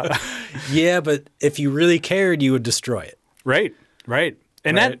 Yeah, but if you really cared, you would destroy it. Right.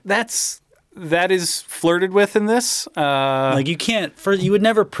 And that is flirted with in this. Like, you would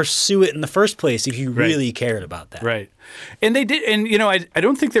never pursue it in the first place if you really cared about that. Right. And they did. And, I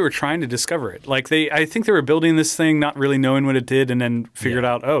don't think they were trying to discover it. Like, I think they were building this thing, not really knowing what it did, and then figured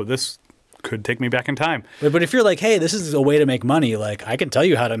out, oh, this could take me back in time. But if you're like, hey, this is a way to make money, like, I can tell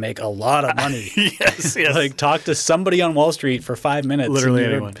you how to make a lot of money. Yes. Like, talk to somebody on Wall Street for 5 minutes. Literally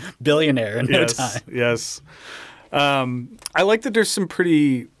and you're anyone. A billionaire in no time. Yes. I like that there's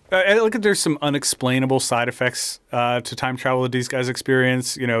some unexplainable side effects to time travel that these guys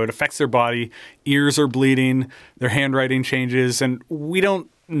experience. It affects their body. Ears are bleeding. Their handwriting changes. And we don't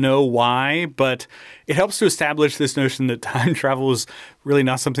know why, but it helps to establish this notion that time travel is really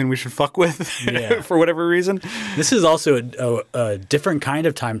not something we should fuck with for whatever reason. This is also a different kind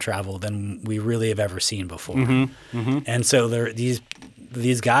of time travel than we really have ever seen before. Mm-hmm. Mm-hmm. And so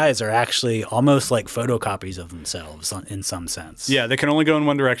these guys are actually almost like photocopies of themselves in some sense. Yeah, they can only go in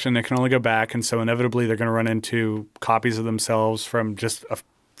one direction. They can only go back. And so inevitably they're going to run into copies of themselves from just a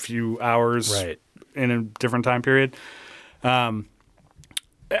few hours in a different time period.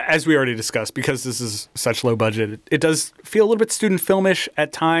 As we already discussed, because this is such low budget, it does feel a little bit student filmish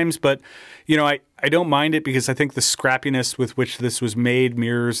at times, but I don't mind it because I think the scrappiness with which this was made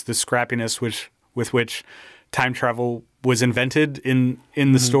mirrors the scrappiness with which time travel was invented in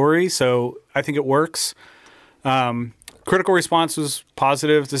the story. So I think it works. Critical response was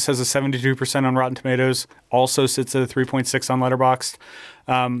positive. This has a 72% on Rotten Tomatoes, also sits at a 3.6 on Letterboxd.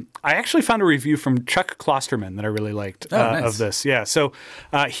 I actually found a review from Chuck Klosterman that I really liked nice. of this. Yeah, so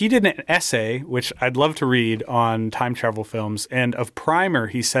he did an essay, which I'd love to read, on time travel films. And of Primer,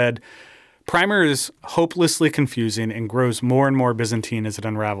 he said, Primer is hopelessly confusing and grows more and more Byzantine as it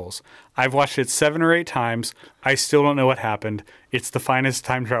unravels. I've watched it 7 or 8 times. I still don't know what happened. It's the finest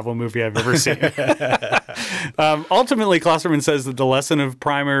time travel movie I've ever seen. Ultimately, Klosterman says that the lesson of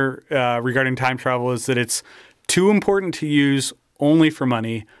Primer regarding time travel is that it's too important to use only for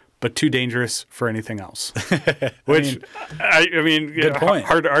money, but too dangerous for anything else. Which, I mean good point.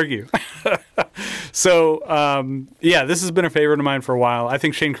 Hard to argue. So, yeah, this has been a favorite of mine for a while. I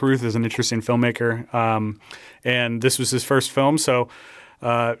think Shane Carruth is an interesting filmmaker, and this was his first film, so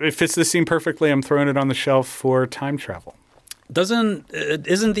it fits this scene perfectly. I'm throwing it on the shelf for time travel. Isn't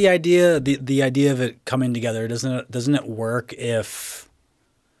the idea of it coming together, doesn't it work if,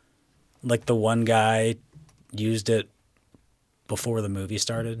 like, the one guy used it before the movie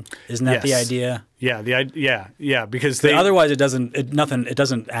started? Isn't that the idea? Yeah, yeah, because otherwise it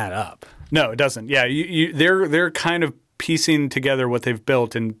doesn't add up. No, it doesn't. Yeah, they're kind of piecing together what they've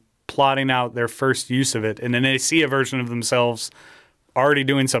built and plotting out their first use of it, and then they see a version of themselves already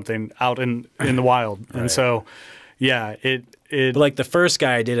doing something out in the wild. Right. And so, yeah, but like the first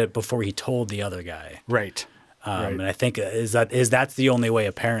guy did it before he told the other guy. Right. Right. And I think that's the only way,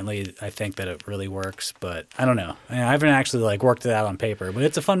 apparently, I think, that it really works. But I don't know. I haven't actually like worked it out on paper, but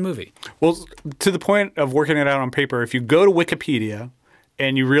it's a fun movie. Well, to the point of working it out on paper, if you go to Wikipedia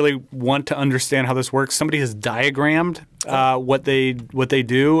and you really want to understand how this works, somebody has diagrammed what they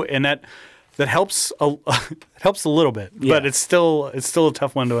do, and that helps helps a little bit. Yeah. But it's still a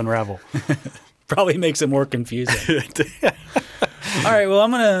tough one to unravel. Probably makes it more confusing. All right, well,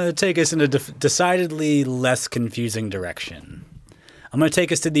 I'm going to take us in a decidedly less confusing direction. I'm going to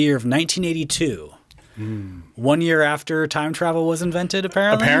take us to the year of 1982. 1 year after time travel was invented,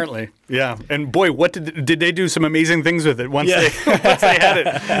 apparently. Apparently, yeah. And boy, what did they do some amazing things with it once they had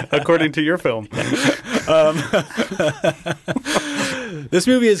it, according to your film. This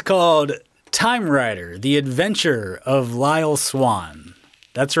movie is called Timerider, The Adventure of Lyle Swann.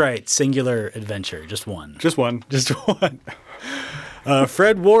 That's right, singular adventure, just one. Just one. Just one.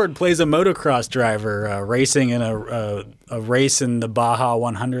 Fred Ward plays a motocross driver racing in a race in the Baja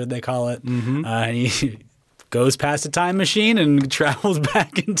 100, they call it. Mm-hmm. And he goes past a time machine and travels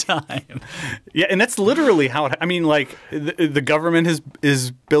back in time. Yeah, and that's literally how it. I mean, like the government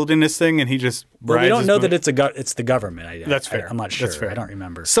is building this thing, and he just. Well, we don't know that it's the government. That's fair. I'm not sure. That's fair. I don't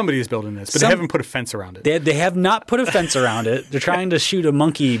remember. Somebody is building this, but they haven't put a fence around it. They have not put a fence around it. They're trying to shoot a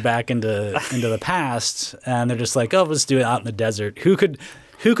monkey back into the past, and they're just like, oh, let's do it out in the desert. Who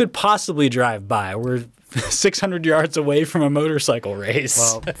could possibly drive by? We're 600 yards away from a motorcycle race.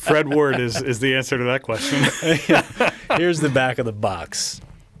 Well, Fred Ward is the answer to that question. Here's the back of the box.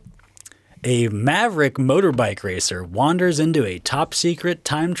 A maverick motorbike racer wanders into a top-secret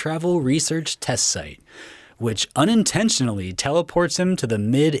time travel research test site, which unintentionally teleports him to the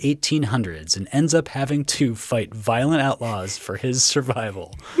mid-1800s and ends up having to fight violent outlaws for his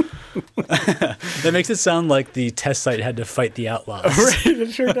survival. That makes it sound like the test site had to fight the outlaws. Right,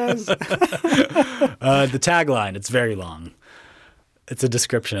 it sure does. The tagline, it's very long. It's a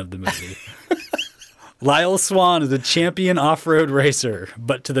description of the movie. Lyle Swann is a champion off-road racer,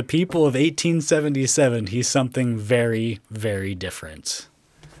 but to the people of 1877, he's something very, very different.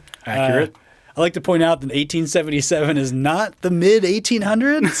 Accurate. I like to point out that 1877 is not the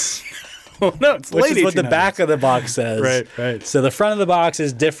mid-1800s. Well, no, it's late 1800s. Which is what the back of the box says. Right, right. So the front of the box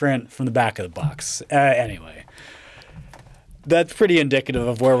is different from the back of the box. Anyway, that's pretty indicative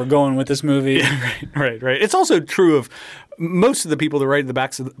of where we're going with this movie. Yeah, right. It's also true of most of the people that write the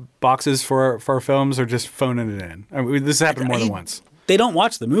backs of the boxes for our films are just phoning it in. I mean, this has happened more than once. They don't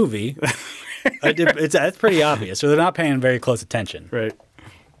watch the movie. It's pretty obvious. So they're not paying very close attention. Right.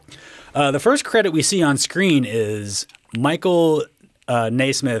 The first credit we see on screen is Michael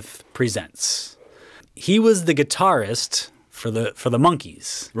Naismith Presents. He was the guitarist for the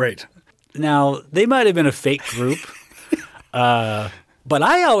Monkees. Right. Now, they might have been a fake group, but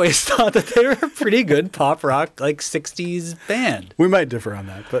I always thought that they were a pretty good pop rock, like 60s band. We might differ on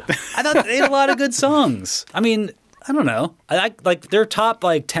that, but I thought they had a lot of good songs. I mean, I don't know. I like their top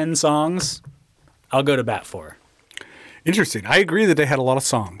 10 songs. I'll go to bat for. Interesting. I agree that they had a lot of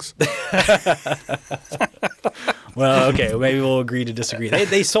songs. Well, okay, maybe we'll agree to disagree.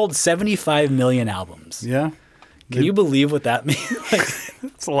 They sold 75 million albums. Yeah. Can you believe what that means?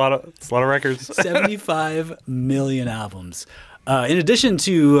 It's a lot of records. 75 million albums. In addition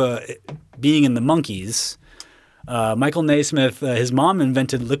to being in the Monkees, Michael Naismith, his mom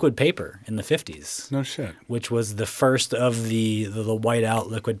invented liquid paper in the 50s. No shit. Which was the first of the white-out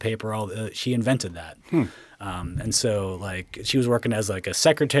liquid paper. She invented that. And so, like, she was working as, like, a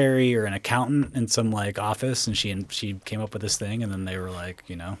secretary or an accountant in some, like, office, and she came up with this thing, and then they were like,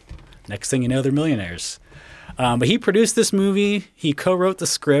 you know, next thing you know, they're millionaires. But he produced this movie. He co-wrote the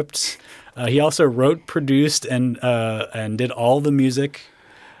script. He also wrote, produced, and did all the music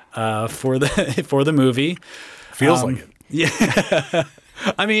for the movie. Feels like it. Yeah.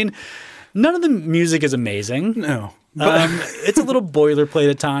 I mean, none of the music is amazing. No. It's a little boilerplate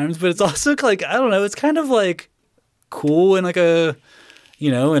at times, but it's also like, I don't know, it's kind of like cool in like a, you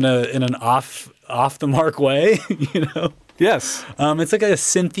know, in an off the mark way, you know? Yes. It's like a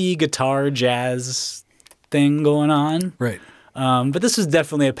synthy guitar jazz thing going on. Right. But this was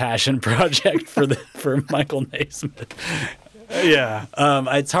definitely a passion project for Michael Naismith. Yeah.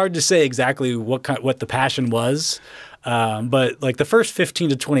 It's hard to say exactly what the passion was. But like the first 15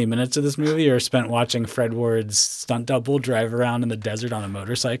 to 20 minutes of this movie are spent watching Fred Ward's stunt double drive around in the desert on a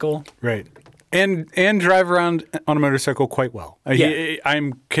motorcycle. Right. And drive around on a motorcycle quite well. Yeah.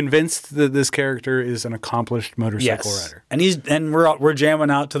 I'm convinced that this character is an accomplished motorcycle rider. And we're jamming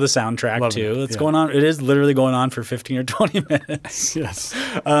out to the soundtrack too. It's going on. It is literally going on for 15 or 20 minutes. Yes.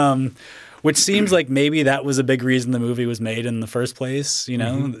 Which seems like maybe that was a big reason the movie was made in the first place. You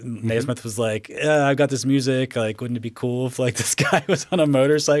know, Naismith was like, I've got this music. Like, wouldn't it be cool if like this guy was on a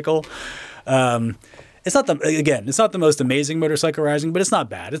motorcycle? It's not the most amazing motorcycle riding, but it's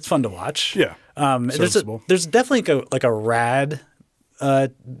not bad. It's fun to watch. Yeah. There's definitely like a rad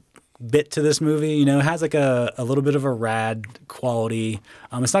bit to this movie. You know, it has like a little bit of a rad quality.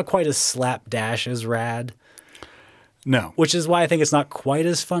 It's not quite as slapdash as rad. No. Which is why I think it's not quite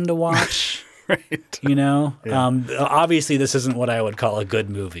as fun to watch. Right. You know? Yeah. Obviously, this isn't what I would call a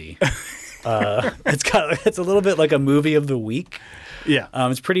good movie. It's a little bit like a movie of the week. Yeah.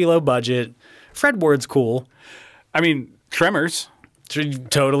 It's pretty low budget. Fred Ward's cool. I mean, Tremors.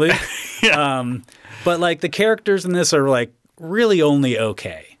 Totally. Yeah. But like the characters in this are like really only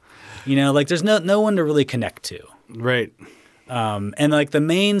okay. You know, like there's no one to really connect to. Right. And like the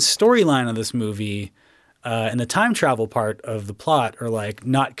main storyline of this movie and the time travel part of the plot are like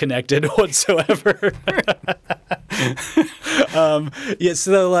not connected whatsoever. Yeah,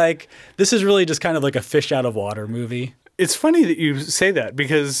 so like this is really just kind of like a fish out of water movie. It's funny that you say that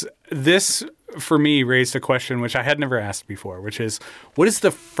because this, for me, raised a question which I had never asked before, which is, what is the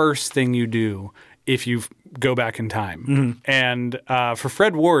first thing you do if you go back in time? And for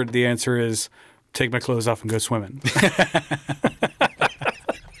Fred Ward, the answer is take my clothes off and go swimming.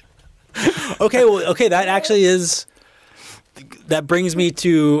 Okay, that actually is, that brings me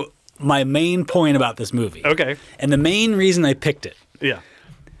to my main point about this movie. Okay. And the main reason I picked it. Yeah.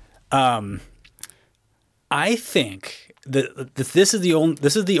 I think that this is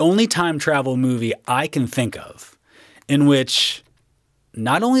the only time travel movie I can think of in which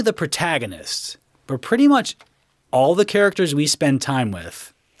not only the protagonist, but pretty much all the characters we spend time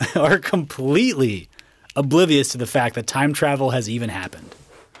with are completely oblivious to the fact that time travel has even happened.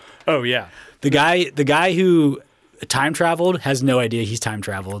 Oh, yeah. The guy who time traveled has no idea he's time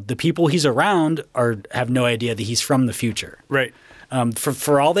traveled. The people he's around have no idea that he's from the future. Right.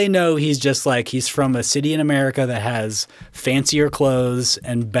 For all they know, he's from a city in America that has fancier clothes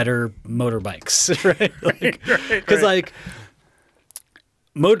and better motorbikes, right? Because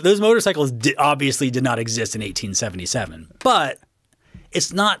those motorcycles obviously did not exist in 1877, but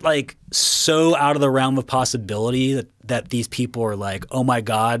it's not like so out of the realm of possibility that these people are like, oh my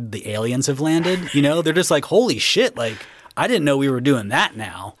God, the aliens have landed. You know, they're just like, holy shit, like I didn't know we were doing that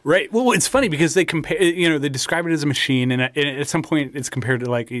now. Right. Well, it's funny because they compare, you know, they describe it as a machine, and at some point it's compared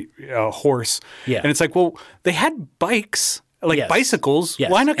to like a horse. Yeah. And it's like, well, they had bikes. Like bicycles.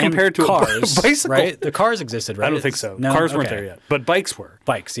 Yes. Why not compare it to cars, a bicycle? Right? The cars existed, right? I don't think so. No? Cars weren't there yet, but bikes were.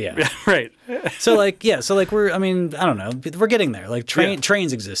 Bikes, yeah. Right. So we're, I mean, I don't know. We're getting there. Like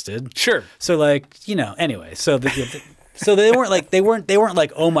trains existed. Sure. So like, you know, anyway, so they weren't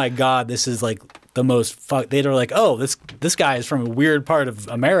like, oh my God, this is like the most they were like, oh, this guy is from a weird part of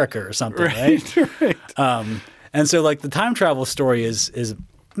America or something, right? Right. And so like the time travel story is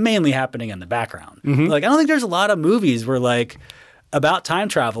mainly happening in the background. Like I don't think there's a lot of movies where like about time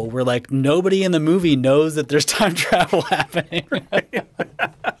travel where like nobody in the movie knows that there's time travel happening. Right?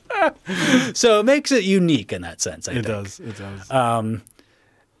 So it makes it unique in that sense. I think. It does.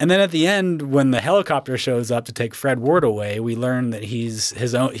 And then at the end, when the helicopter shows up to take Fred Ward away, we learn that he's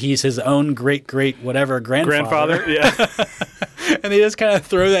his own great whatever grandfather. Yeah. And they just kind of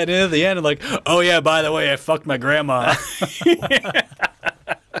throw that in at the end and like, oh yeah, by the way, I fucked my grandma.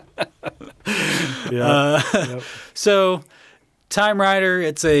 Yep. So, Timerider,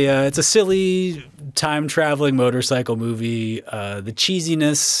 it's a silly time traveling motorcycle movie. The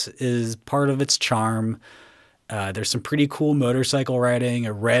cheesiness is part of its charm. There's some pretty cool motorcycle riding.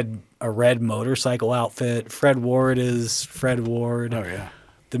 A red motorcycle outfit. Fred Ward is Fred Ward. Oh yeah.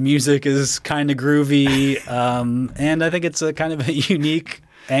 The music is kind of groovy, and I think it's a kind of a unique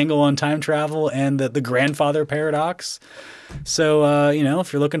angle on time travel and the grandfather paradox. So, you know,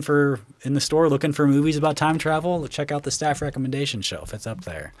 if you're looking in the store looking for movies about time travel, check out the staff recommendation shelf. It's up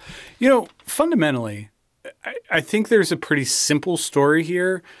there. You know, fundamentally, I think there's a pretty simple story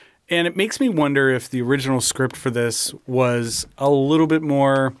here, and it makes me wonder if the original script for this was a little bit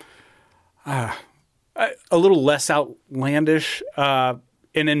more, a little less outlandish.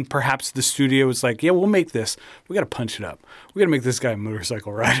 And then perhaps the studio was like, yeah, we'll make this. We got to punch it up. We got to make this guy a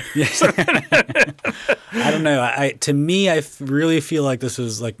motorcycle rider. I don't know. To me, I really feel like this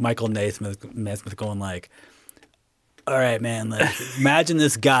was like Michael Naismith going like, all right, man, like imagine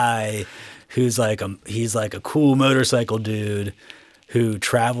this guy who's like he's like a cool motorcycle dude who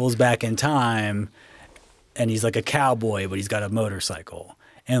travels back in time, and he's like a cowboy, but he's got a motorcycle.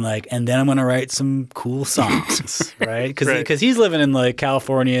 And then I'm gonna write some cool songs, right? Because he's living in like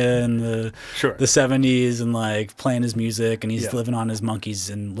California in the 70s and like playing his music, and he's living on his monkeys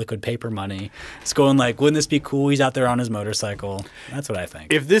and liquid paper money. It's going like, wouldn't this be cool? He's out there on his motorcycle. That's what I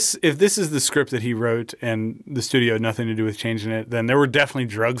think. If this is the script that he wrote and the studio had nothing to do with changing it, then there were definitely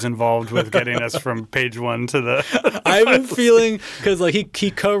drugs involved with getting us from page one to the. I have a feeling because like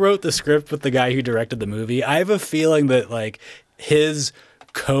he co-wrote the script with the guy who directed the movie. I have a feeling that like his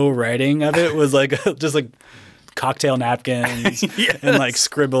co-writing of it was like just like cocktail napkins and like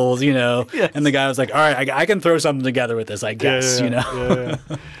scribbles, you know. Yes. And the guy was like, all right, I can throw something together with this, I guess, you know.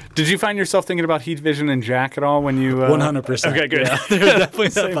 Did you find yourself thinking about Heat Vision and Jack at all when you 100%. Okay, good. Yeah, there's definitely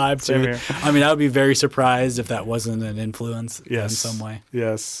that vibe to it. I mean, I would be very surprised if that wasn't an influence in some way.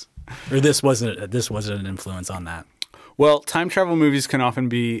 Yes. Or this wasn't an influence on that. Well, time travel movies can often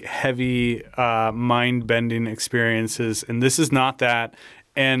be heavy, mind-bending experiences, and this is not that.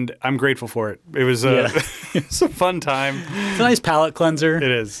 And I'm grateful for it. It was it's a fun time. It's a nice palate cleanser. It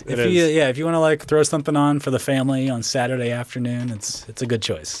is. If you want to like throw something on for the family on Saturday afternoon, it's a good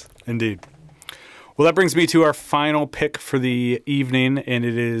choice. Indeed. Well, that brings me to our final pick for the evening, and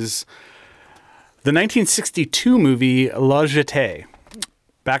it is the 1962 movie La Jetée.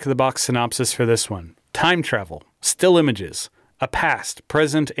 Back of the box synopsis for this one: time travel, still images, a past,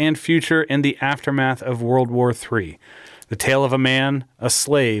 present, and future in the aftermath of World War III. The tale of a man, a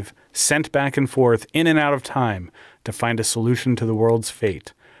slave, sent back and forth in and out of time to find a solution to the world's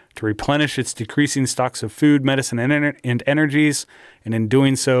fate, to replenish its decreasing stocks of food, medicine, and energies, and in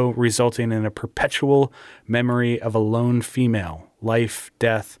doing so, resulting in a perpetual memory of a lone female, life,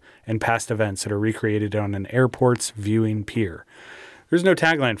 death, and past events that are recreated on an airport's viewing pier. There's no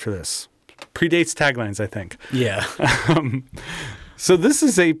tagline for this. Predates taglines, I think. Yeah. So this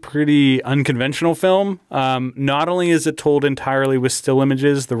is a pretty unconventional film. Not only is it told entirely with still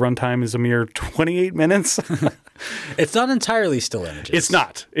images, the runtime is a mere 28 minutes. It's not entirely still images. It's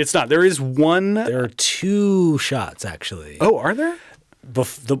not. It's not. There is one. There are two shots, actually. Oh, are there?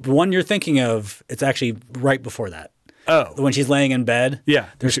 The one you're thinking of, it's actually right before that. Oh. When she's laying in bed. Yeah.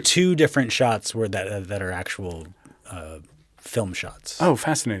 There's two different shots where that are actual film shots. Oh,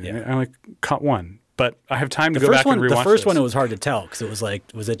 fascinating. Yeah. I only caught one. But I have time to go back and rewatch The first this. one, it was hard to tell because it was like,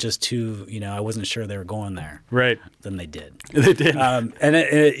 was it just too, you know, I wasn't sure they were going there. Right. Then they did. They did.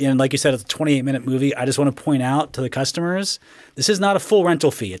 And like you said, it's a 28-minute movie. I just want to point out to the customers, this is not a full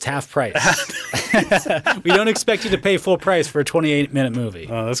rental fee. It's half price. We don't expect you to pay full price for a 28-minute movie.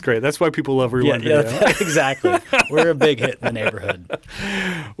 Oh, that's great. That's why people love Rewind Video. Exactly. We're a big hit in the neighborhood.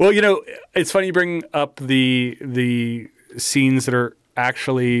 Well, you know, it's funny you bring up the scenes that are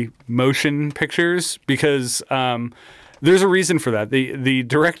actually motion pictures because there's a reason for that. The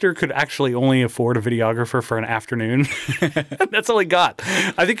director could actually only afford a videographer for an afternoon. That's all he got.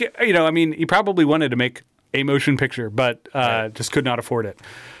 I think, you know, I mean, he probably wanted to make a motion picture, but just could not afford it.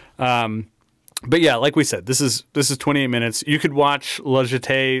 But yeah, like we said, this is 28 minutes. You could watch La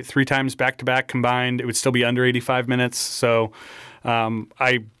Jetée 3 times back to back combined. It would still be under 85 minutes. So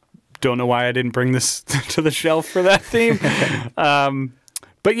I don't know why I didn't bring this to the shelf for that theme.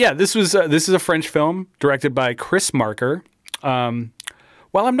 But yeah, this is a French film directed by Chris Marker. While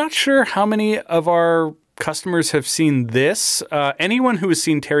I'm not sure how many of our customers have seen this, anyone who has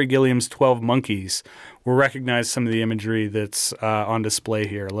seen Terry Gilliam's 12 Monkeys will recognize some of the imagery that's on display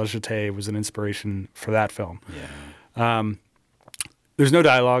here. La Jetée was an inspiration for that film. Yeah. There's no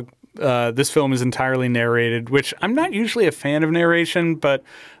dialogue. This film is entirely narrated, which I'm not usually a fan of narration, but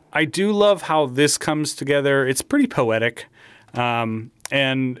I do love how this comes together. It's pretty poetic.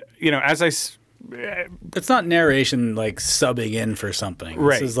 And, you know, it's not narration like subbing in for something.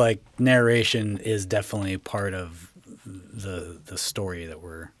 Right. This is like narration is definitely part of the story that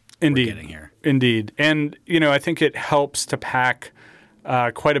we're getting here. Indeed. And, you know, I think it helps to pack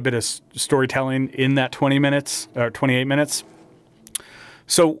quite a bit of storytelling in that 20 minutes or 28 minutes.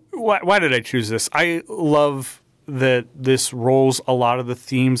 So why did I choose this? I love that this rolls a lot of the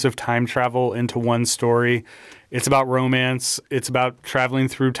themes of time travel into one story. It's about romance. It's about traveling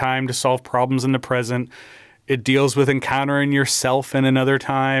through time to solve problems in the present. It deals with encountering yourself in another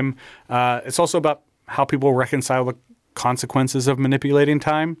time. It's also about how people reconcile the consequences of manipulating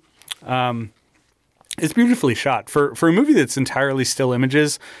time. It's beautifully shot. For a movie that's entirely still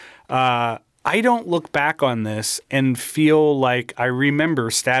images, I don't look back on this and feel like I remember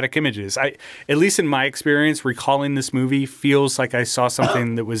static images. At least in my experience, recalling this movie feels like I saw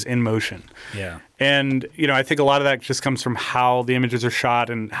something that was in motion. Yeah. And, you know, I think a lot of that just comes from how the images are shot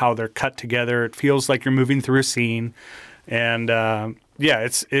and how they're cut together. It feels like you're moving through a scene. And, yeah,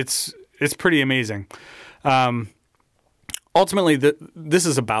 it's pretty amazing. Ultimately, this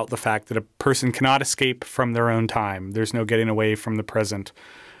is about the fact that a person cannot escape from their own time. There's no getting away from the present.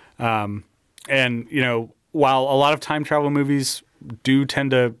 And, you know, while a lot of time travel movies do tend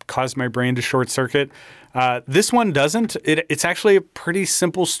to cause my brain to short circuit, this one doesn't. It's actually a pretty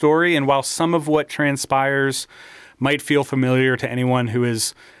simple story. And while some of what transpires might feel familiar to anyone who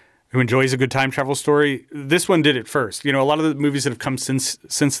enjoys a good time travel story, this one did it first. You know, a lot of the movies that have come since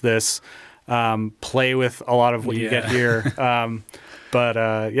this play with a lot of what you get here. But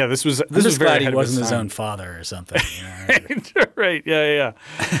yeah, this was very glad he wasn't his own father or something. You know? Right? Yeah.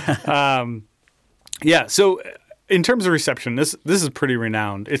 Yeah. So in terms of reception, this is pretty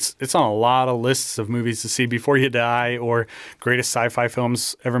renowned. It's on a lot of lists of movies to see before you die or greatest sci-fi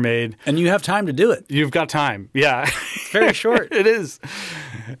films ever made. And you have time to do it. You've got time. Yeah. It's very short. It is.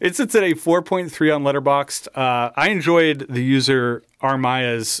 It sits at a 4.3 on Letterboxd. I enjoyed the user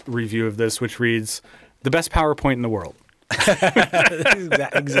Armaya's review of this, which reads, "The best PowerPoint in the world."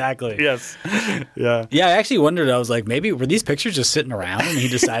 Exactly. Yes. Yeah. Yeah, I actually wondered, I was like, maybe were these pictures just sitting around and he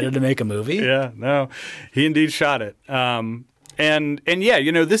decided to make a movie? Yeah, no. He indeed shot it. And yeah,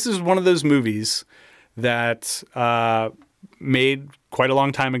 you know, this is one of those movies that made quite a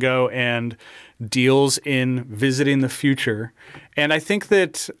long time ago and deals in visiting the future. And I think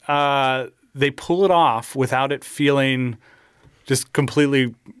that they pull it off without it feeling just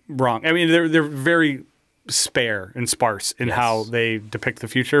completely wrong. I mean, they're very spare and sparse in how they depict the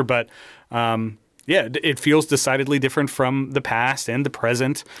future, but yeah, it feels decidedly different from the past and the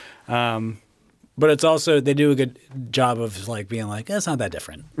present. But it's also, they do a good job of like being like, it's not that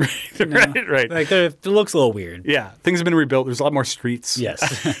different. You know? Right. Like it looks a little weird. Yeah, things have been rebuilt. There's a lot more streets. Yes.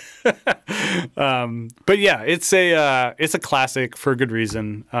 But yeah, it's a classic for a good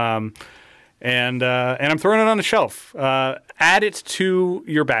reason. And I'm throwing it on the shelf. Add it to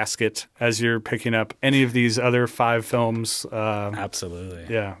your basket as you're picking up any of these other 5 films. Absolutely.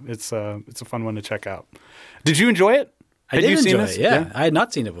 Yeah, it's a fun one to check out. Did you enjoy it? I did enjoy it. Yeah, I had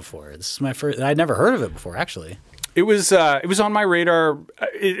not seen it before. This is my first. I'd never heard of it before, actually. It was on my radar.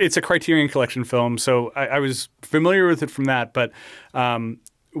 It's a Criterion Collection film, so I was familiar with it from that. But one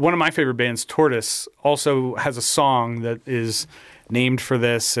of my favorite bands, Tortoise, also has a song that is named for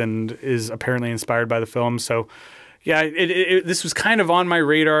this and is apparently inspired by the film. So, yeah, this was kind of on my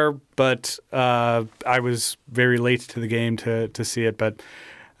radar, but I was very late to the game to see it. But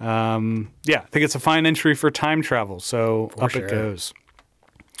yeah, I think it's a fine entry for time travel. So up it goes.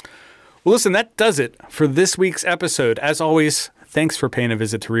 Well, listen, that does it for this week's episode. As always, thanks for paying a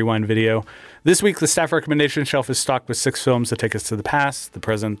visit to Rewind Video. This week, the staff recommendation shelf is stocked with 6 films that take us to the past, the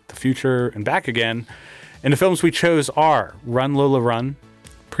present, the future, and back again. And the films we chose are Run, Lola, Run,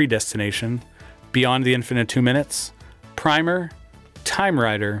 Predestination, Beyond the Infinite 2 Minutes, Primer,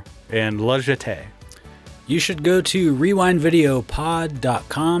 Timerider, and La Jetée. You should go to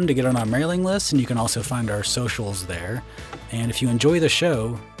rewindvideopod.com to get on our mailing list, and you can also find our socials there. And if you enjoy the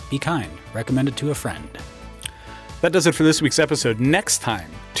show, be kind. Recommend it to a friend. That does it for this week's episode. Next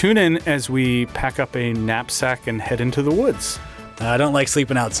time, tune in as we pack up a knapsack and head into the woods. I don't like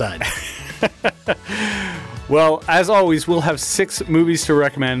sleeping outside. Well, as always, we'll have 6 movies to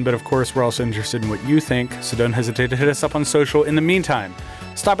recommend, but of course, we're also interested in what you think, so don't hesitate to hit us up on social. In the meantime,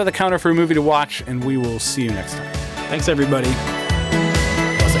 stop by the counter for a movie to watch, and we will see you next time. Thanks, everybody.